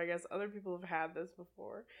term, so I guess other people have had this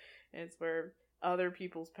before. And it's where other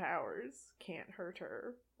people's powers can't hurt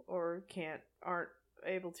her or aren't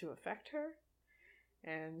able to affect her.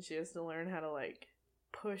 And she has to learn how to, like,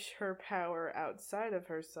 push her power outside of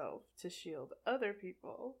herself to shield other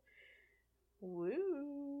people.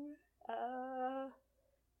 Woo!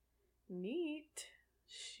 Neat.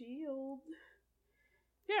 Shield.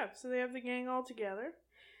 Yeah, so they have the gang all together.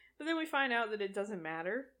 But then we find out that it doesn't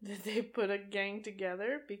matter that they put a gang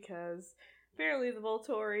together because apparently the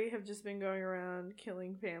Volturi have just been going around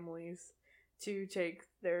killing families to take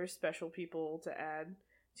their special people to add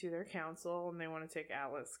to their council, and they want to take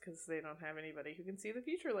Alice because they don't have anybody who can see the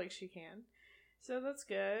future like she can. So that's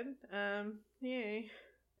good. Yay.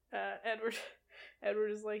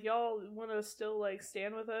 Edward is like, y'all want to still, like,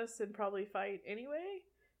 stand with us and probably fight anyway?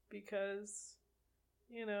 Because,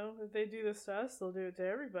 if they do this to us, they'll do it to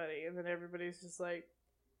everybody. And then everybody's just like,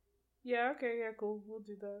 yeah, okay, yeah, cool, we'll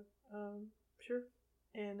do that. Sure.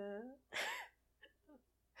 And,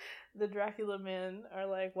 the Dracula men are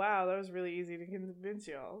like, wow, that was really easy to convince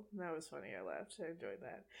y'all. That was funny, I laughed, I enjoyed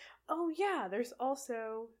that. Oh yeah, there's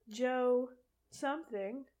also Joe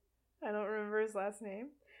something. I don't remember his last name.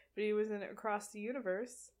 But he was in Across the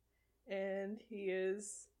Universe, and he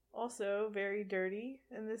is also very dirty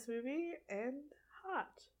in this movie, and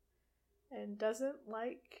hot, and doesn't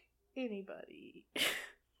like anybody.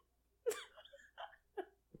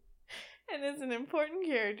 And is an important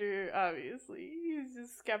character, obviously. He's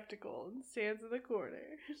just skeptical and stands in the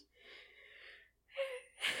corner.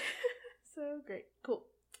 So great. Cool.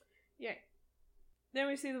 Yay. Then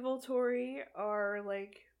we see the Volturi are,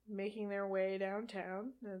 like, making their way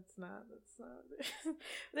downtown. That's not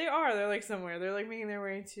they're like somewhere. They're like making their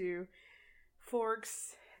way to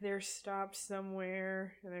Forks. They're stopped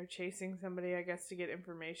somewhere and they're chasing somebody, I guess, to get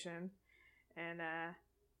information. And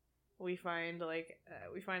we find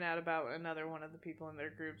out about another one of the people in their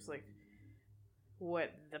groups, like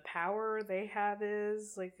what the power they have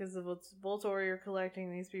is, like, because the Volturi are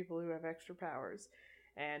collecting these people who have extra powers,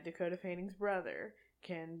 and Dakota Fanning's brother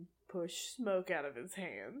can push smoke out of his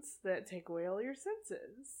hands that take away all your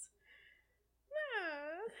senses.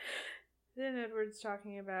 Then Edward's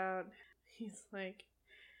talking about, he's like,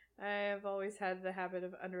 I have always had the habit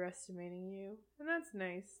of underestimating you, and that's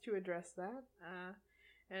nice to address that.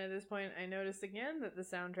 And at this point, I noticed again that the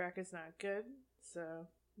soundtrack is not good, so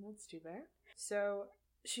that's too bad. So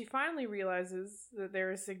she finally realizes that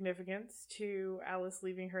there is significance to Alice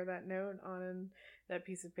leaving her that note on that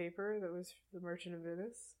piece of paper that was The Merchant of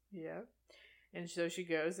Venice. Yeah. And so she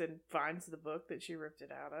goes and finds the book that she ripped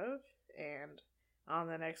it out of, and on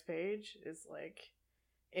the next page is like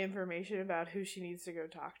information about who she needs to go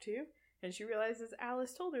talk to. And she realizes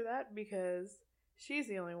Alice told her that because she's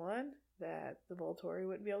the only one that the Volturi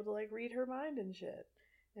wouldn't be able to like read her mind and shit.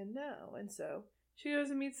 And no. And so she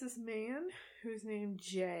goes and meets this man who's named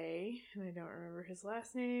Jay, and I don't remember his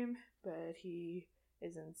last name, but he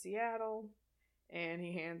is in Seattle, and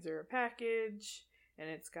he hands her a package, and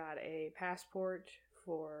it's got a passport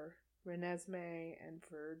for Renesmee and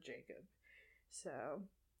for Jacob. So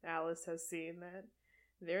Alice has seen that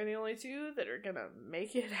they're the only two that are gonna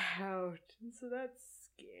make it out, and so that's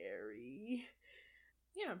scary.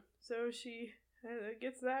 Yeah, so she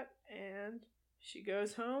gets that, and she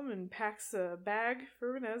goes home and packs a bag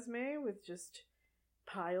for Renesmee with just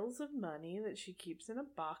piles of money that she keeps in a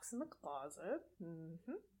box in the closet.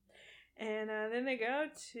 And then they go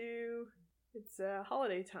to, it's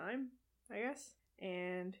holiday time, I guess,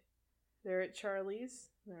 and they're at Charlie's.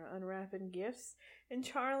 They're unwrapping gifts, and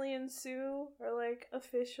Charlie and Sue are like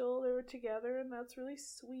official. They were together, and that's really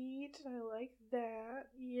sweet. I like that.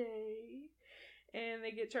 Yay! And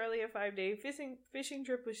they get Charlie a 5-day fishing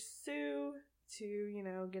trip with Sue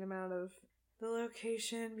to, get him out of the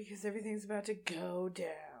location because everything's about to go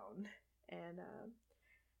down. And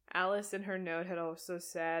Alice in her note had also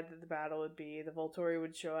said that the battle would be the Volturi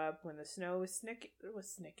would show up when the snow was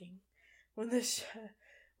snicking. When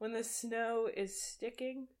the snow is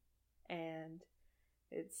sticking, and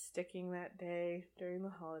it's sticking that day during the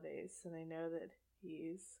holidays, so they know that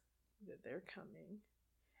they're coming.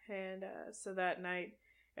 And so that night,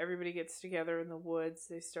 everybody gets together in the woods.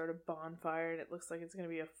 They start a bonfire, and it looks like it's going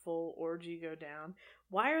to be a full orgy go down.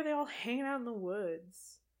 Why are they all hanging out in the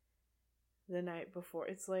woods the night before?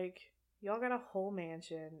 It's like, y'all got a whole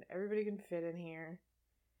mansion. Everybody can fit in here.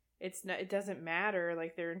 It doesn't matter.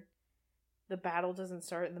 Like, the battle doesn't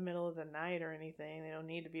start in the middle of the night or anything. They don't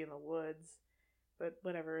need to be in the woods. But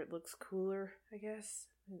whatever, it looks cooler, I guess.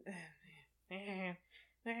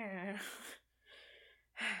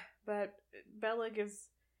 But Bella gives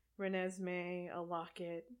Renesmee a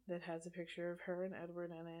locket that has a picture of her and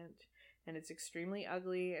Edward in it. And it's extremely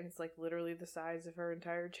ugly, and it's like literally the size of her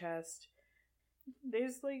entire chest. They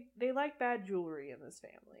like bad jewelry in this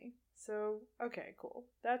family. So, okay, cool.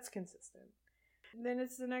 That's consistent. And then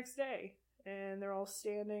it's the next day, and they're all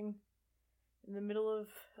standing in the middle of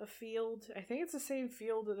a field. I think it's the same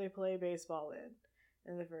field that they play baseball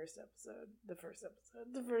in the first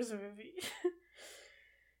movie.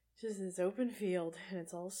 Just this open field, and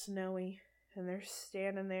it's all snowy, and they're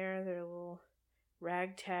standing there, their little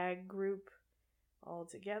ragtag group all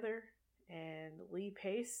together, and Lee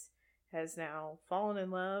Pace has now fallen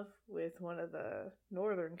in love with one of the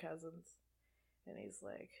northern cousins, and he's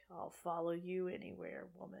like, "I'll follow you anywhere,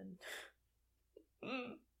 woman."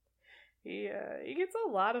 He gets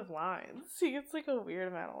a lot of lines. He gets like a weird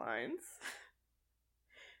amount of lines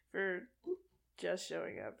for just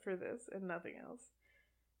showing up for this and nothing else.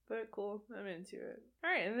 But cool, I'm into it.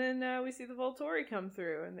 Alright, and then we see the Volturi come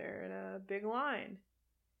through, and they're in a big line.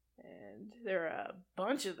 And there are a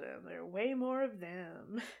bunch of them. There are way more of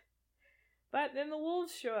them. But then the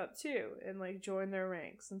wolves show up too, and like join their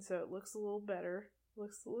ranks, and so it looks a little better.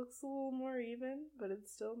 Looks a little more even, but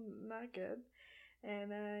it's still not good.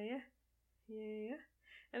 And yeah.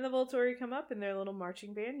 And the Volturi come up in their little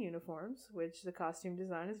marching band uniforms, which the costume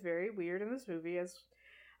design is very weird in this movie, as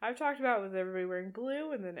I've talked about, with everybody wearing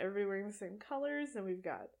blue and then everybody wearing the same colors. And we've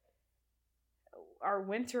got our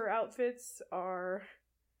winter outfits are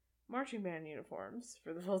marching band uniforms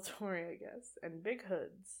for the Volturi, I guess, and big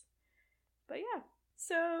hoods. But yeah,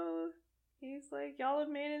 so he's like, y'all have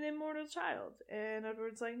made an immortal child. And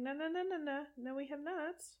Edward's like, no, we have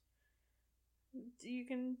not. You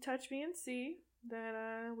can touch me and see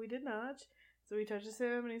that we did not. So he touches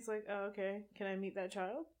him, and he's like, oh, okay, can I meet that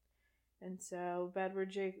child? And so Bella,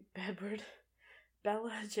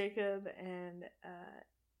 Jacob, and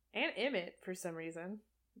Emmett, for some reason,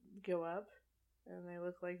 go up, and they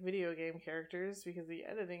look like video game characters because the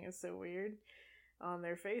editing is so weird on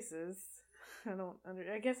their faces.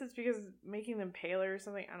 I guess it's because making them paler or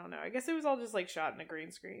something. I don't know. I guess it was all just like shot in a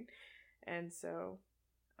green screen, and so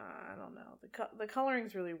I don't know. The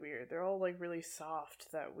coloring's really weird. They're all like really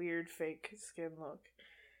soft, that weird fake skin look.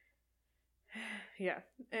 Yeah,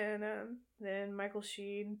 and then Michael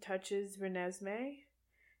Sheen touches Renesmee,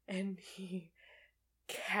 and he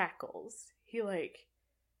cackles. He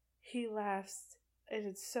laughs, and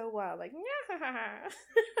it's so wild, like,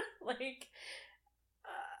 like,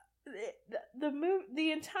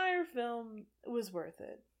 the entire film was worth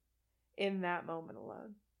it in that moment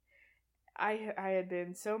alone. I had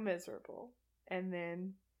been so miserable, and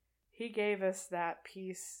then he gave us that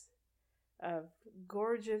piece of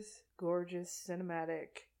gorgeous, gorgeous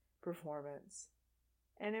cinematic performance,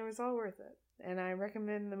 and it was all worth it. And I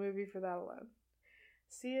recommend the movie for that alone.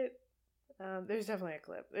 See it. There's definitely a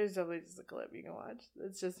clip. There's definitely just a clip you can watch.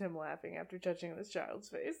 It's just him laughing after touching this child's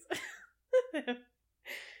face.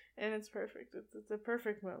 And it's perfect. It's a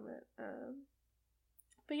perfect moment.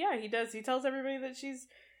 But yeah, he does. He tells everybody that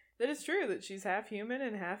it's true that she's half human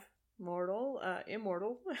and half immortal.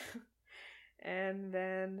 And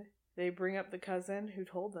then they bring up the cousin who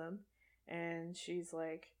told them, and she's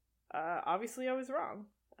like, obviously I was wrong.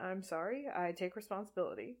 I'm sorry. I take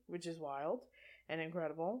responsibility, which is wild and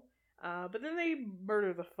incredible. But then they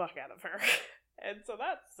murder the fuck out of her. And so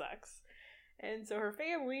that sucks. And so her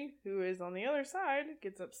family, who is on the other side,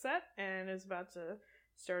 gets upset and is about to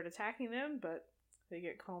start attacking them, but they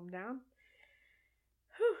get calmed down.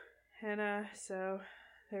 Whew. And so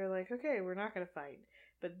they're like, okay, we're not going to fight.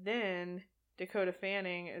 But then Dakota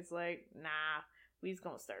Fanning is like, nah, we's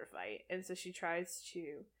going to start a fight. And so she tries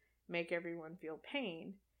to make everyone feel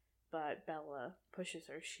pain, but Bella pushes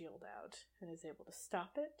her shield out and is able to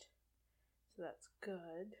stop it. So that's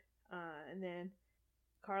good. And then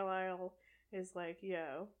Carlisle is like,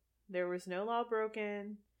 yo, there was no law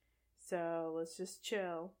broken, so let's just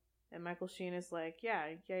chill. And Michael Sheen is like, yeah.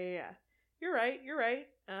 You're right.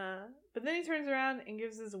 But then he turns around and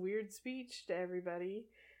gives this weird speech to everybody,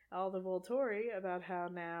 all the Volturi, about how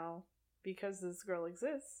now, because this girl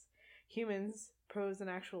exists, humans pose an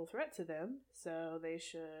actual threat to them, so they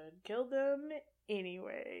should kill them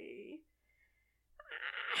anyway.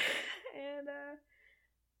 And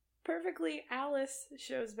perfectly, Alice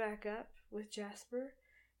shows back up with Jasper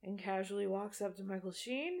and casually walks up to Michael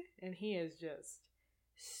Sheen, and he is just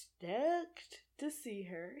stoked to see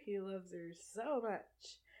her. He loves her so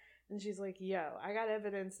much. And she's like, yo, I got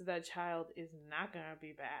evidence that child is not gonna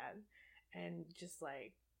be bad. And just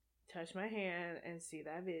like, touch my hand and see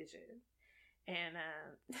that vision. And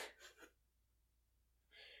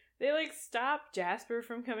they like stop Jasper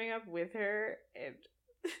from coming up with her, and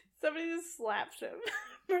somebody just slaps him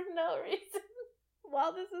for no reason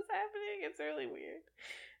while this is happening. It's really weird.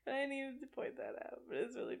 And I needed to point that out, but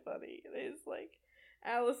it's really funny. It's like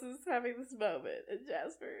Alice is having this moment, and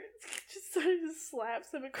Jasper just sort of just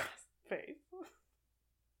slaps him across the face.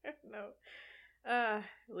 No.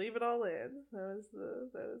 Leave it all in. That was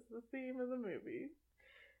the theme of the movie.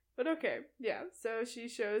 But okay, yeah, so she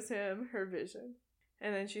shows him her vision.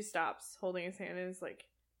 And then she stops holding his hand and is like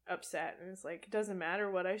upset and is like, it doesn't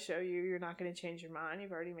matter what I show you, you're not going to change your mind,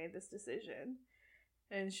 you've already made this decision.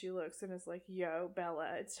 And she looks and is like, yo,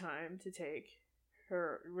 Bella, it's time to take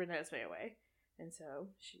her Renesmee away. And so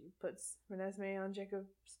she puts Renesmee on Jacob's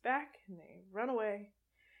back and they run away.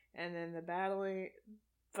 And then the battling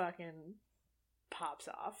fucking pops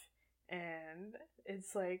off. And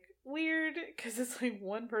it's like weird because it's like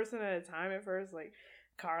one person at a time at first. Like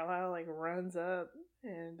Carlisle like runs up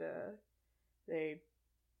and they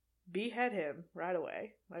behead him right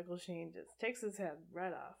away. Michael Sheen just takes his head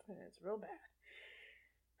right off and it's real bad.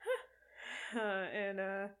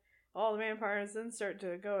 And all the vampires then start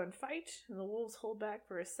to go and fight, and the wolves hold back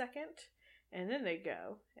for a second, and then they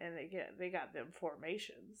go and they got them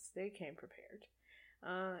formations. They came prepared.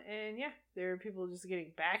 And yeah, there are people just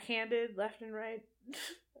getting backhanded left and right.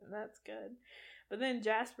 And that's good. But then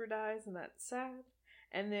Jasper dies, and that's sad.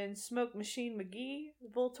 And then Smoke Machine McGee, the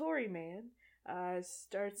Volturi man,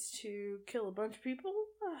 starts to kill a bunch of people.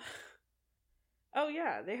 Oh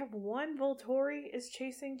yeah, they have one Volturi is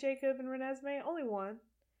chasing Jacob and Renesmee. Only one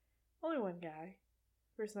guy,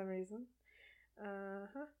 for some reason.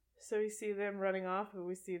 So we see them running off, but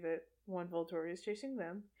we see that one Volturi is chasing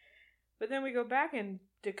them. But then we go back and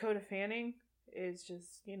Dakota Fanning is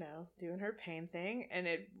just, doing her pain thing, and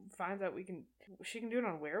it finds out she can do it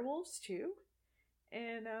on werewolves too.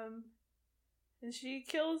 And she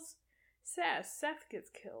kills Seth. Seth gets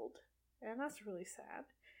killed. And that's really sad.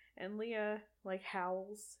 And Leah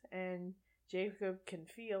howls, and Jacob can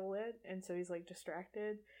feel it, and so he's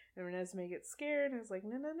distracted. And Renesmee gets scared and is like,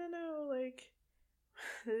 no,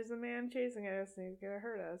 there's a man chasing us and he's gonna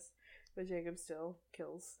hurt us. But Jacob still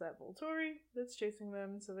kills that Volturi that's chasing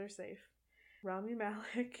them, so they're safe. Rami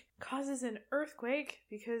Malek causes an earthquake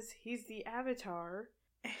because he's the Avatar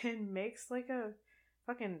and makes a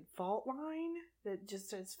fucking fault line that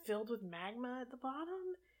just is filled with magma at the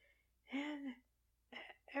bottom. And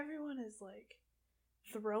everyone is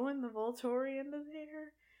throwing the Volturi into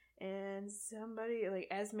there. And somebody,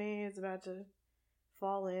 Esme is about to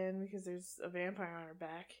fall in because there's a vampire on her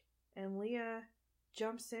back. And Leah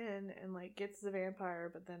jumps in and, like, gets the vampire,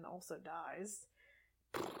 but then also dies.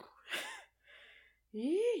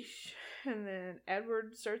 Yeesh. And then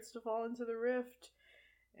Edward starts to fall into the rift,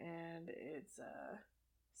 and it's,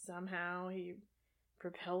 somehow he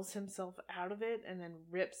propels himself out of it and then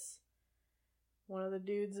rips one of the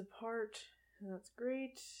dudes apart. And that's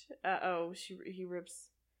great. He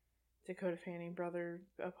rips Dakota Fanning brother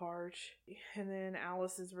apart. And then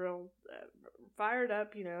Alice is real fired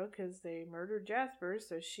up, because they murdered Jasper,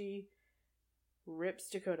 so she rips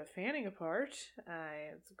Dakota Fanning apart.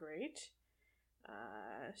 It's great.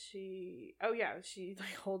 She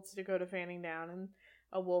like holds Dakota Fanning down, and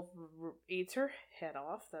a wolf eats her head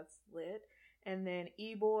off. That's lit. And then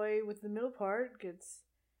E-Boy with the middle part gets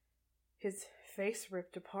his face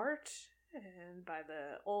ripped apart, and by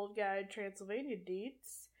the old guy Transylvania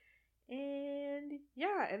deeds. And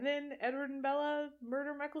yeah, and then Edward and Bella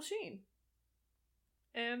murder Michael Sheen.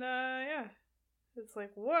 And it's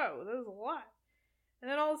like, whoa, that was a lot.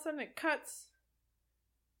 And then all of a sudden it cuts,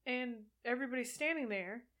 and everybody's standing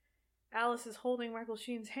there. Alice is holding Michael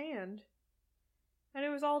Sheen's hand, and it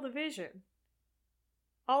was all the vision.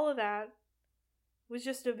 All of that was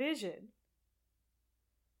just a vision.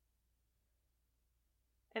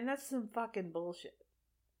 And that's some fucking bullshit.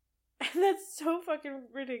 And that's so fucking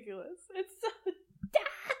ridiculous. It's so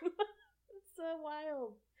dumb. It's so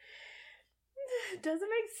wild. It doesn't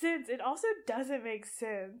make sense. It also doesn't make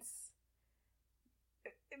sense.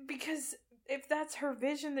 Because if that's her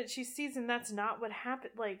vision that she sees and that's not what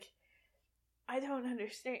happened, like, I don't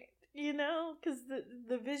understand. Because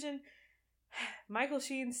the vision, Michael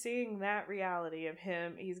Sheen seeing that reality of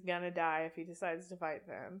him, he's gonna die if he decides to fight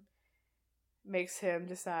them, makes him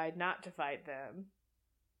decide not to fight them.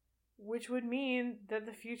 Which would mean that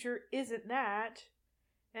the future isn't that.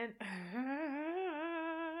 And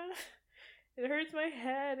it hurts my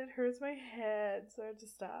head. So I have to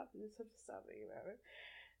stop. I just have to stop thinking about it.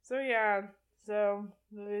 So yeah. So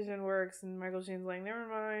the vision works, and Michael Sheen's like, never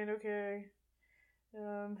mind, okay.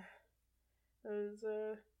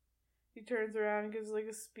 He turns around and gives like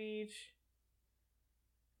a speech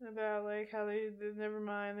about like how they never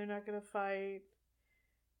mind, they're not gonna fight.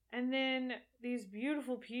 And then these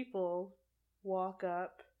beautiful people walk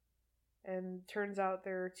up, and turns out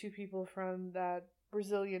there are two people from that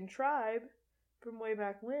Brazilian tribe from way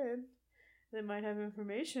back when that might have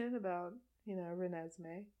information about,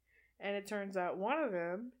 Renesmee. And it turns out one of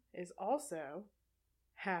them is also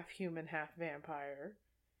half human, half vampire.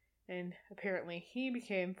 And apparently he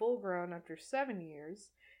became full grown after 7 years,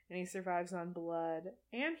 and he survives on blood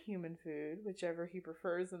and human food, whichever he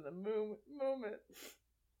prefers in the moment.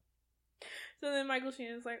 So then Michael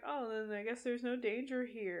Sheen is like, oh, then I guess there's no danger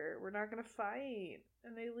here. We're not going to fight.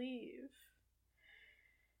 And they leave.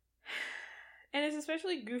 And it's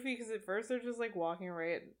especially goofy because at first they're just like walking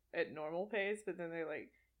right at normal pace, but then they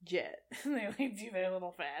like jet. And they like do their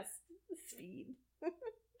little fast speed.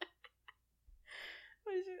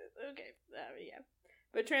 Okay, yeah.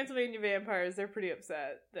 But Transylvania vampires, they're pretty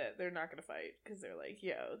upset that they're not going to fight because they're like,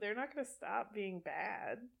 they're not going to stop being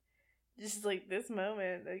bad. Just like this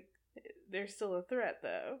moment, like, they're still a threat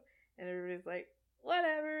though. And everybody's like,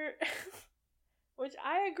 whatever. Which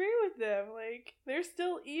I agree with them. Like, they're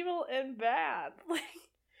still evil and bad. Like,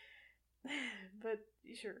 but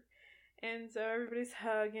sure. And so everybody's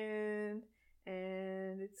hugging,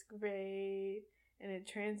 and it's great. And it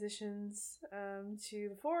transitions to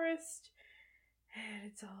the forest, and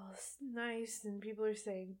it's all nice, and people are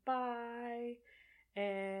saying bye,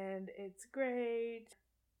 and it's great.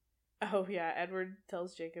 Oh yeah, Edward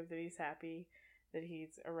tells Jacob that he's happy that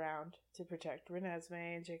he's around to protect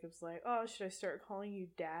Renesmee, and Jacob's like, oh, should I start calling you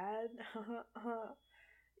Dad?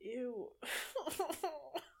 Ew.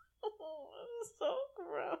 So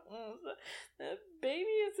gross. That baby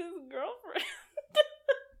is his girlfriend.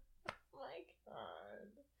 My God.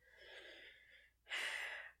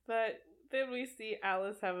 But then we see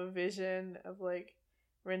Alice have a vision of like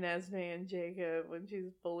Renesmee and Jacob when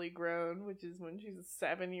she's fully grown, which is when she's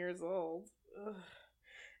 7 years old. Ugh.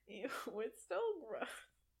 Ew, it's so gross.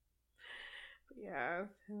 But yeah,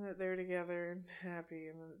 and that they're together and happy,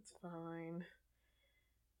 and it's fine.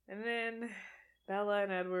 And then Bella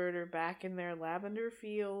and Edward are back in their lavender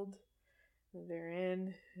field that they're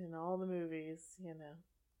in all the movies, And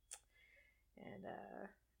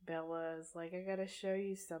Bella's like, I gotta show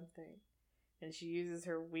you something. And she uses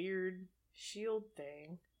her weird shield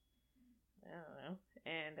thing. I don't know.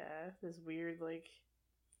 And this weird, like,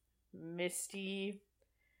 misty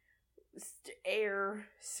air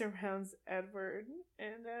surrounds Edward.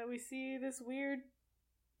 And we see this weird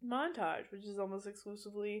montage, which is almost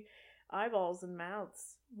exclusively eyeballs and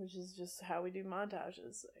mouths, which is just how we do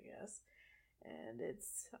montages, I guess. And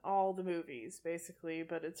it's all the movies, basically,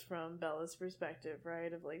 but it's from Bella's perspective,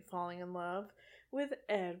 right? Of, like, falling in love with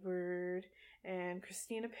Edward, and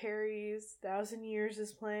Christina Perry's 1,000 Years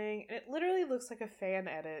is playing, and it literally looks like a fan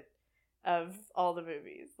edit of all the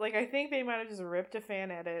movies. Like, I think they might have just ripped a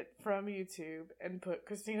fan edit from YouTube and put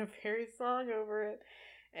Christina Perry's song over it,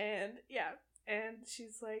 and, yeah, and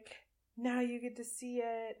she's like, now you get to see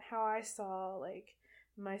it, how I saw, like,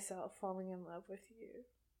 myself falling in love with you.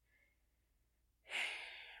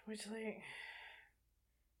 Which, like,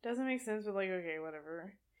 doesn't make sense, but, like, okay,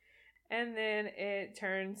 whatever. And then it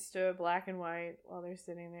turns to black and white while they're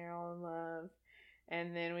sitting there all in love.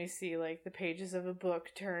 And then we see, like, the pages of a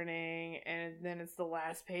book turning, and then it's the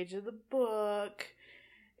last page of the book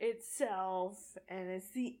itself, and it's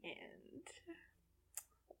the end.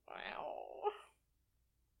 Wow.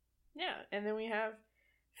 Yeah, and then we have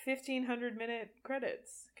 1,500-minute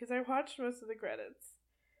credits, because I watched most of the credits.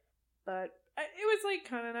 But it was, like,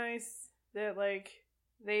 kind of nice that, like,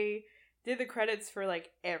 they did the credits for,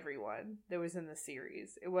 like, everyone that was in the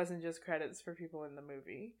series. It wasn't just credits for people in the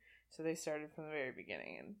movie. So they started from the very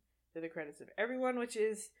beginning and did the credits of everyone, which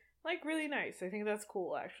is, like, really nice. I think that's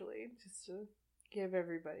cool, actually, just to give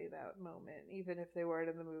everybody that moment, even if they weren't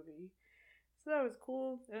in the movie. So that was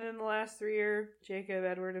cool. And then the last three are Jacob,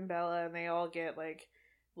 Edward, and Bella, and they all get, like,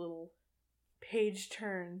 little page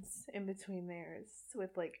turns in between theirs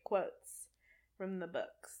with, like, quotes from the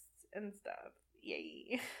books and stuff.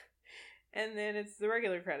 Yay. And then it's the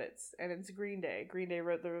regular credits, and it's Green Day. Green Day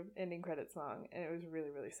wrote the ending credit song, and it was really,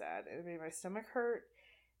 really sad. It made my stomach hurt,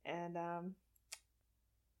 and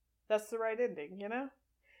that's the right ending, you know?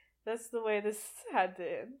 That's the way this had to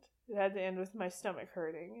end. It had to end with my stomach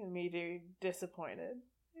hurting and me being disappointed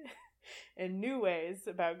in new ways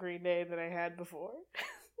about Green Day than I had before.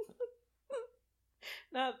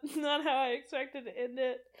 Not how I expected to end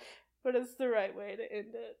it, but it's the right way to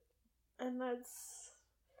end it. And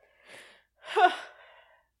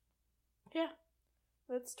yeah,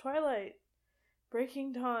 that's Twilight.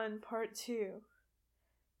 Breaking Dawn Part 2.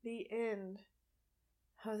 The end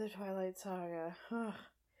of the Twilight Saga.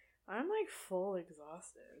 I'm, like, full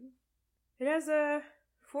exhausted. It has a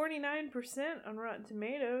 49% on Rotten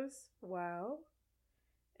Tomatoes. Wow.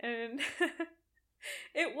 And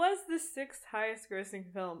it was the 6th highest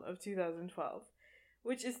grossing film of 2012,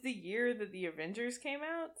 which is the year that the Avengers came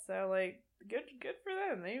out. So, like, good for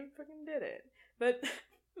them. They fucking did it. But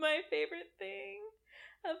my favorite thing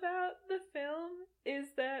about the film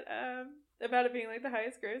is that, about it being, like, the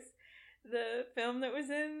highest gross, the film that was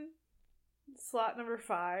in slot number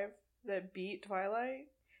 5 that beat Twilight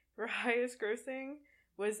for highest grossing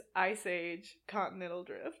was Ice Age Continental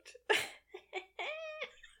Drift. And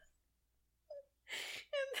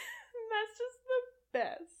that's just the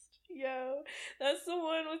best. Yo, that's the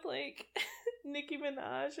one with, like, Nicki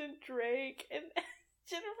Minaj and Drake and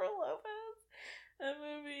Jennifer Lopez. That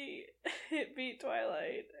movie, it beat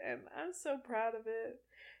Twilight, and I'm so proud of it.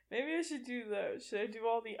 Maybe I should do those. Should I do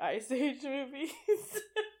all the Ice Age movies?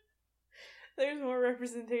 There's more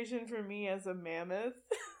representation for me as a mammoth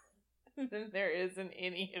than there is in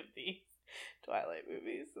any of these Twilight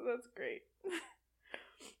movies, so that's great. But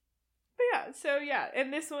yeah,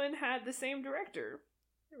 and this one had the same director,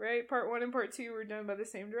 right? Part 1 and Part 2 were done by the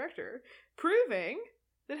same director, proving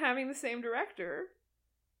that having the same director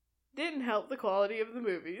didn't help the quality of the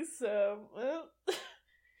movies, so, well,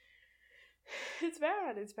 it's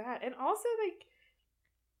bad. And also, like,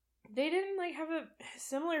 they didn't, like, have a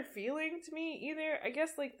similar feeling to me either. I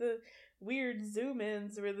guess, like, the weird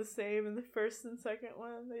zoom-ins were the same in the first and second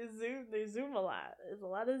one. They zoom a lot. There's a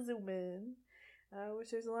lot of zoom-in,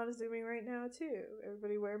 which there's a lot of zooming right now, too.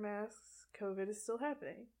 Everybody wear masks. COVID is still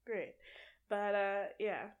happening. Great. But,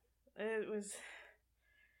 yeah, it was,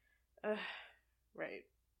 right.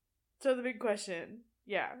 So the big question,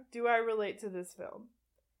 yeah, do I relate to this film?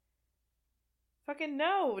 Fucking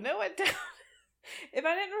no, I don't. If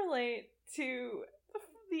I didn't relate to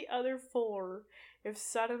the other 4, if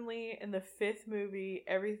suddenly in the 5th movie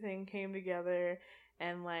everything came together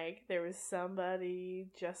and, like, there was somebody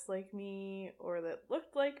just like me or that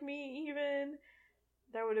looked like me even,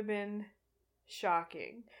 that would have been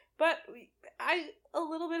shocking. But I a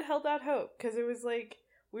little bit held out hope because it was like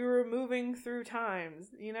we were moving through times,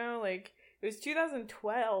 you know? Like, it was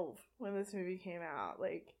 2012 when this movie came out.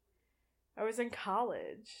 Like, I was in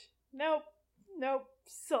college. Nope.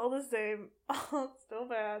 Still the same. Still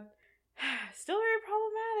bad. Still very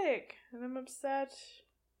problematic. And I'm upset.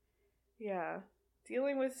 Yeah.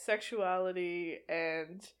 Dealing with sexuality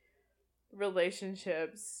and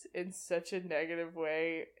relationships in such a negative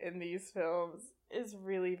way in these films is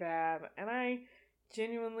really bad. And I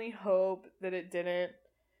genuinely hope that it didn't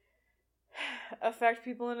affect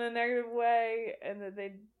people in a negative way and that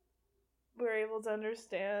they were able to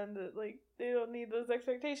understand that, like, they don't need those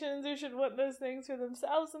expectations or should want those things for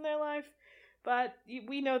themselves in their life. But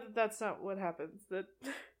we know that that's not what happens, that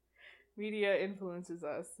media influences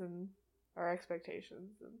us and our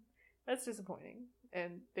expectations, and that's disappointing,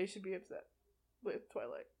 and they should be upset with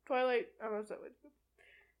Twilight. Twilight, I'm upset with you.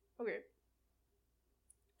 Okay.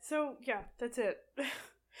 So, yeah, that's it.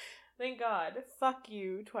 Thank God. Fuck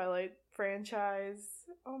you, Twilight franchise.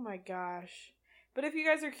 Oh my gosh. But if you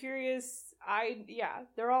guys are curious,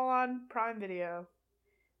 they're all on Prime Video.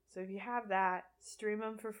 So if you have that, stream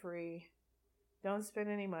them for free. Don't spend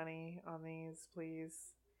any money on these,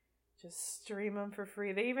 please. Just stream them for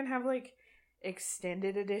free. They even have, like,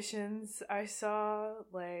 extended editions I saw,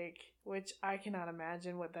 like, which I cannot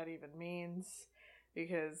imagine what that even means,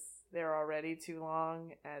 because they're already too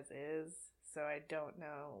long as is, so I don't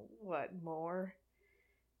know what more.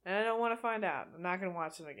 And I don't want to find out. I'm not going to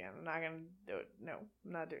watch them again. I'm not going to do it. No,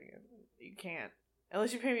 I'm not doing it. You can't.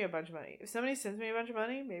 Unless you pay me a bunch of money. If somebody sends me a bunch of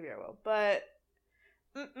money, maybe I will. But,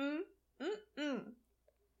 Whew.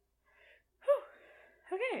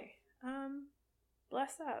 Okay.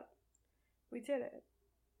 Bless up. We did it.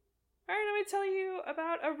 Alright, I'm going to tell you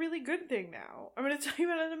about a really good thing now. I'm going to tell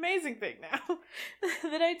you about an amazing thing now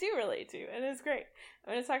that I do relate to, and it's great.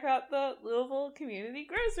 I'm going to talk about the Louisville Community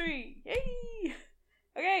Grocery. Yay!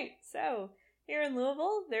 Okay, so here in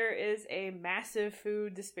Louisville, there is a massive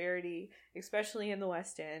food disparity, especially in the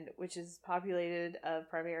West End, which is populated of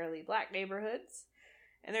primarily Black neighborhoods.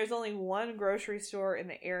 And there's only one grocery store in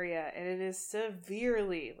the area, and it is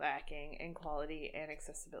severely lacking in quality and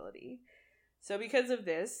accessibility. So because of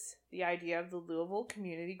this, the idea of the Louisville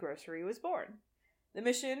Community Grocery was born. The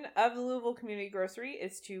mission of the Louisville Community Grocery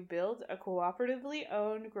is to build a cooperatively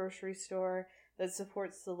owned grocery store that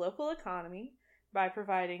supports the local economy by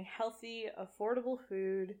providing healthy, affordable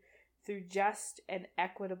food through just and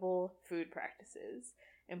equitable food practices,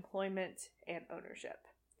 employment, and ownership.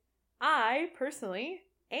 I, personally,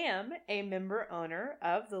 am a member owner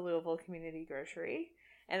of the Louisville Community Grocery,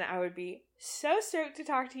 and I would be so stoked to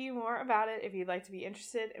talk to you more about it if you'd like to be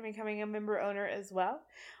interested in becoming a member owner as well,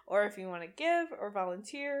 or if you want to give or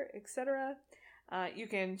volunteer, etc. You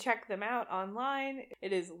can check them out online.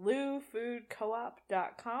 It is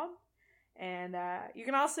loufoodcoop.com, and you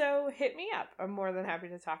can also hit me up. I'm more than happy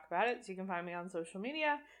to talk about it, so you can find me on social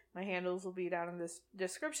media. My handles will be down in this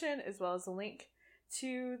description, as well as a link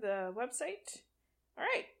to the website.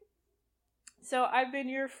 Alright, so I've been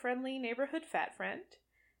your friendly neighborhood fat friend.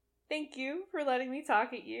 Thank you for letting me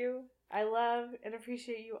talk at you. I love and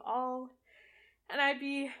appreciate you all, and I'd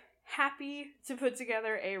be happy to put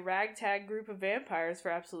together a ragtag group of vampires for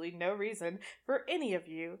absolutely no reason for any of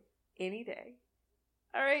you, any day.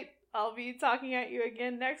 Alright, I'll be talking at you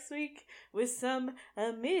again next week with some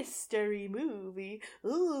mystery movie.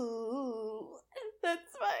 Ooh,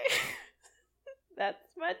 that's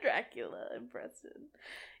my Dracula impression.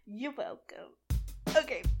 You're welcome.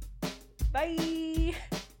 Okay, bye!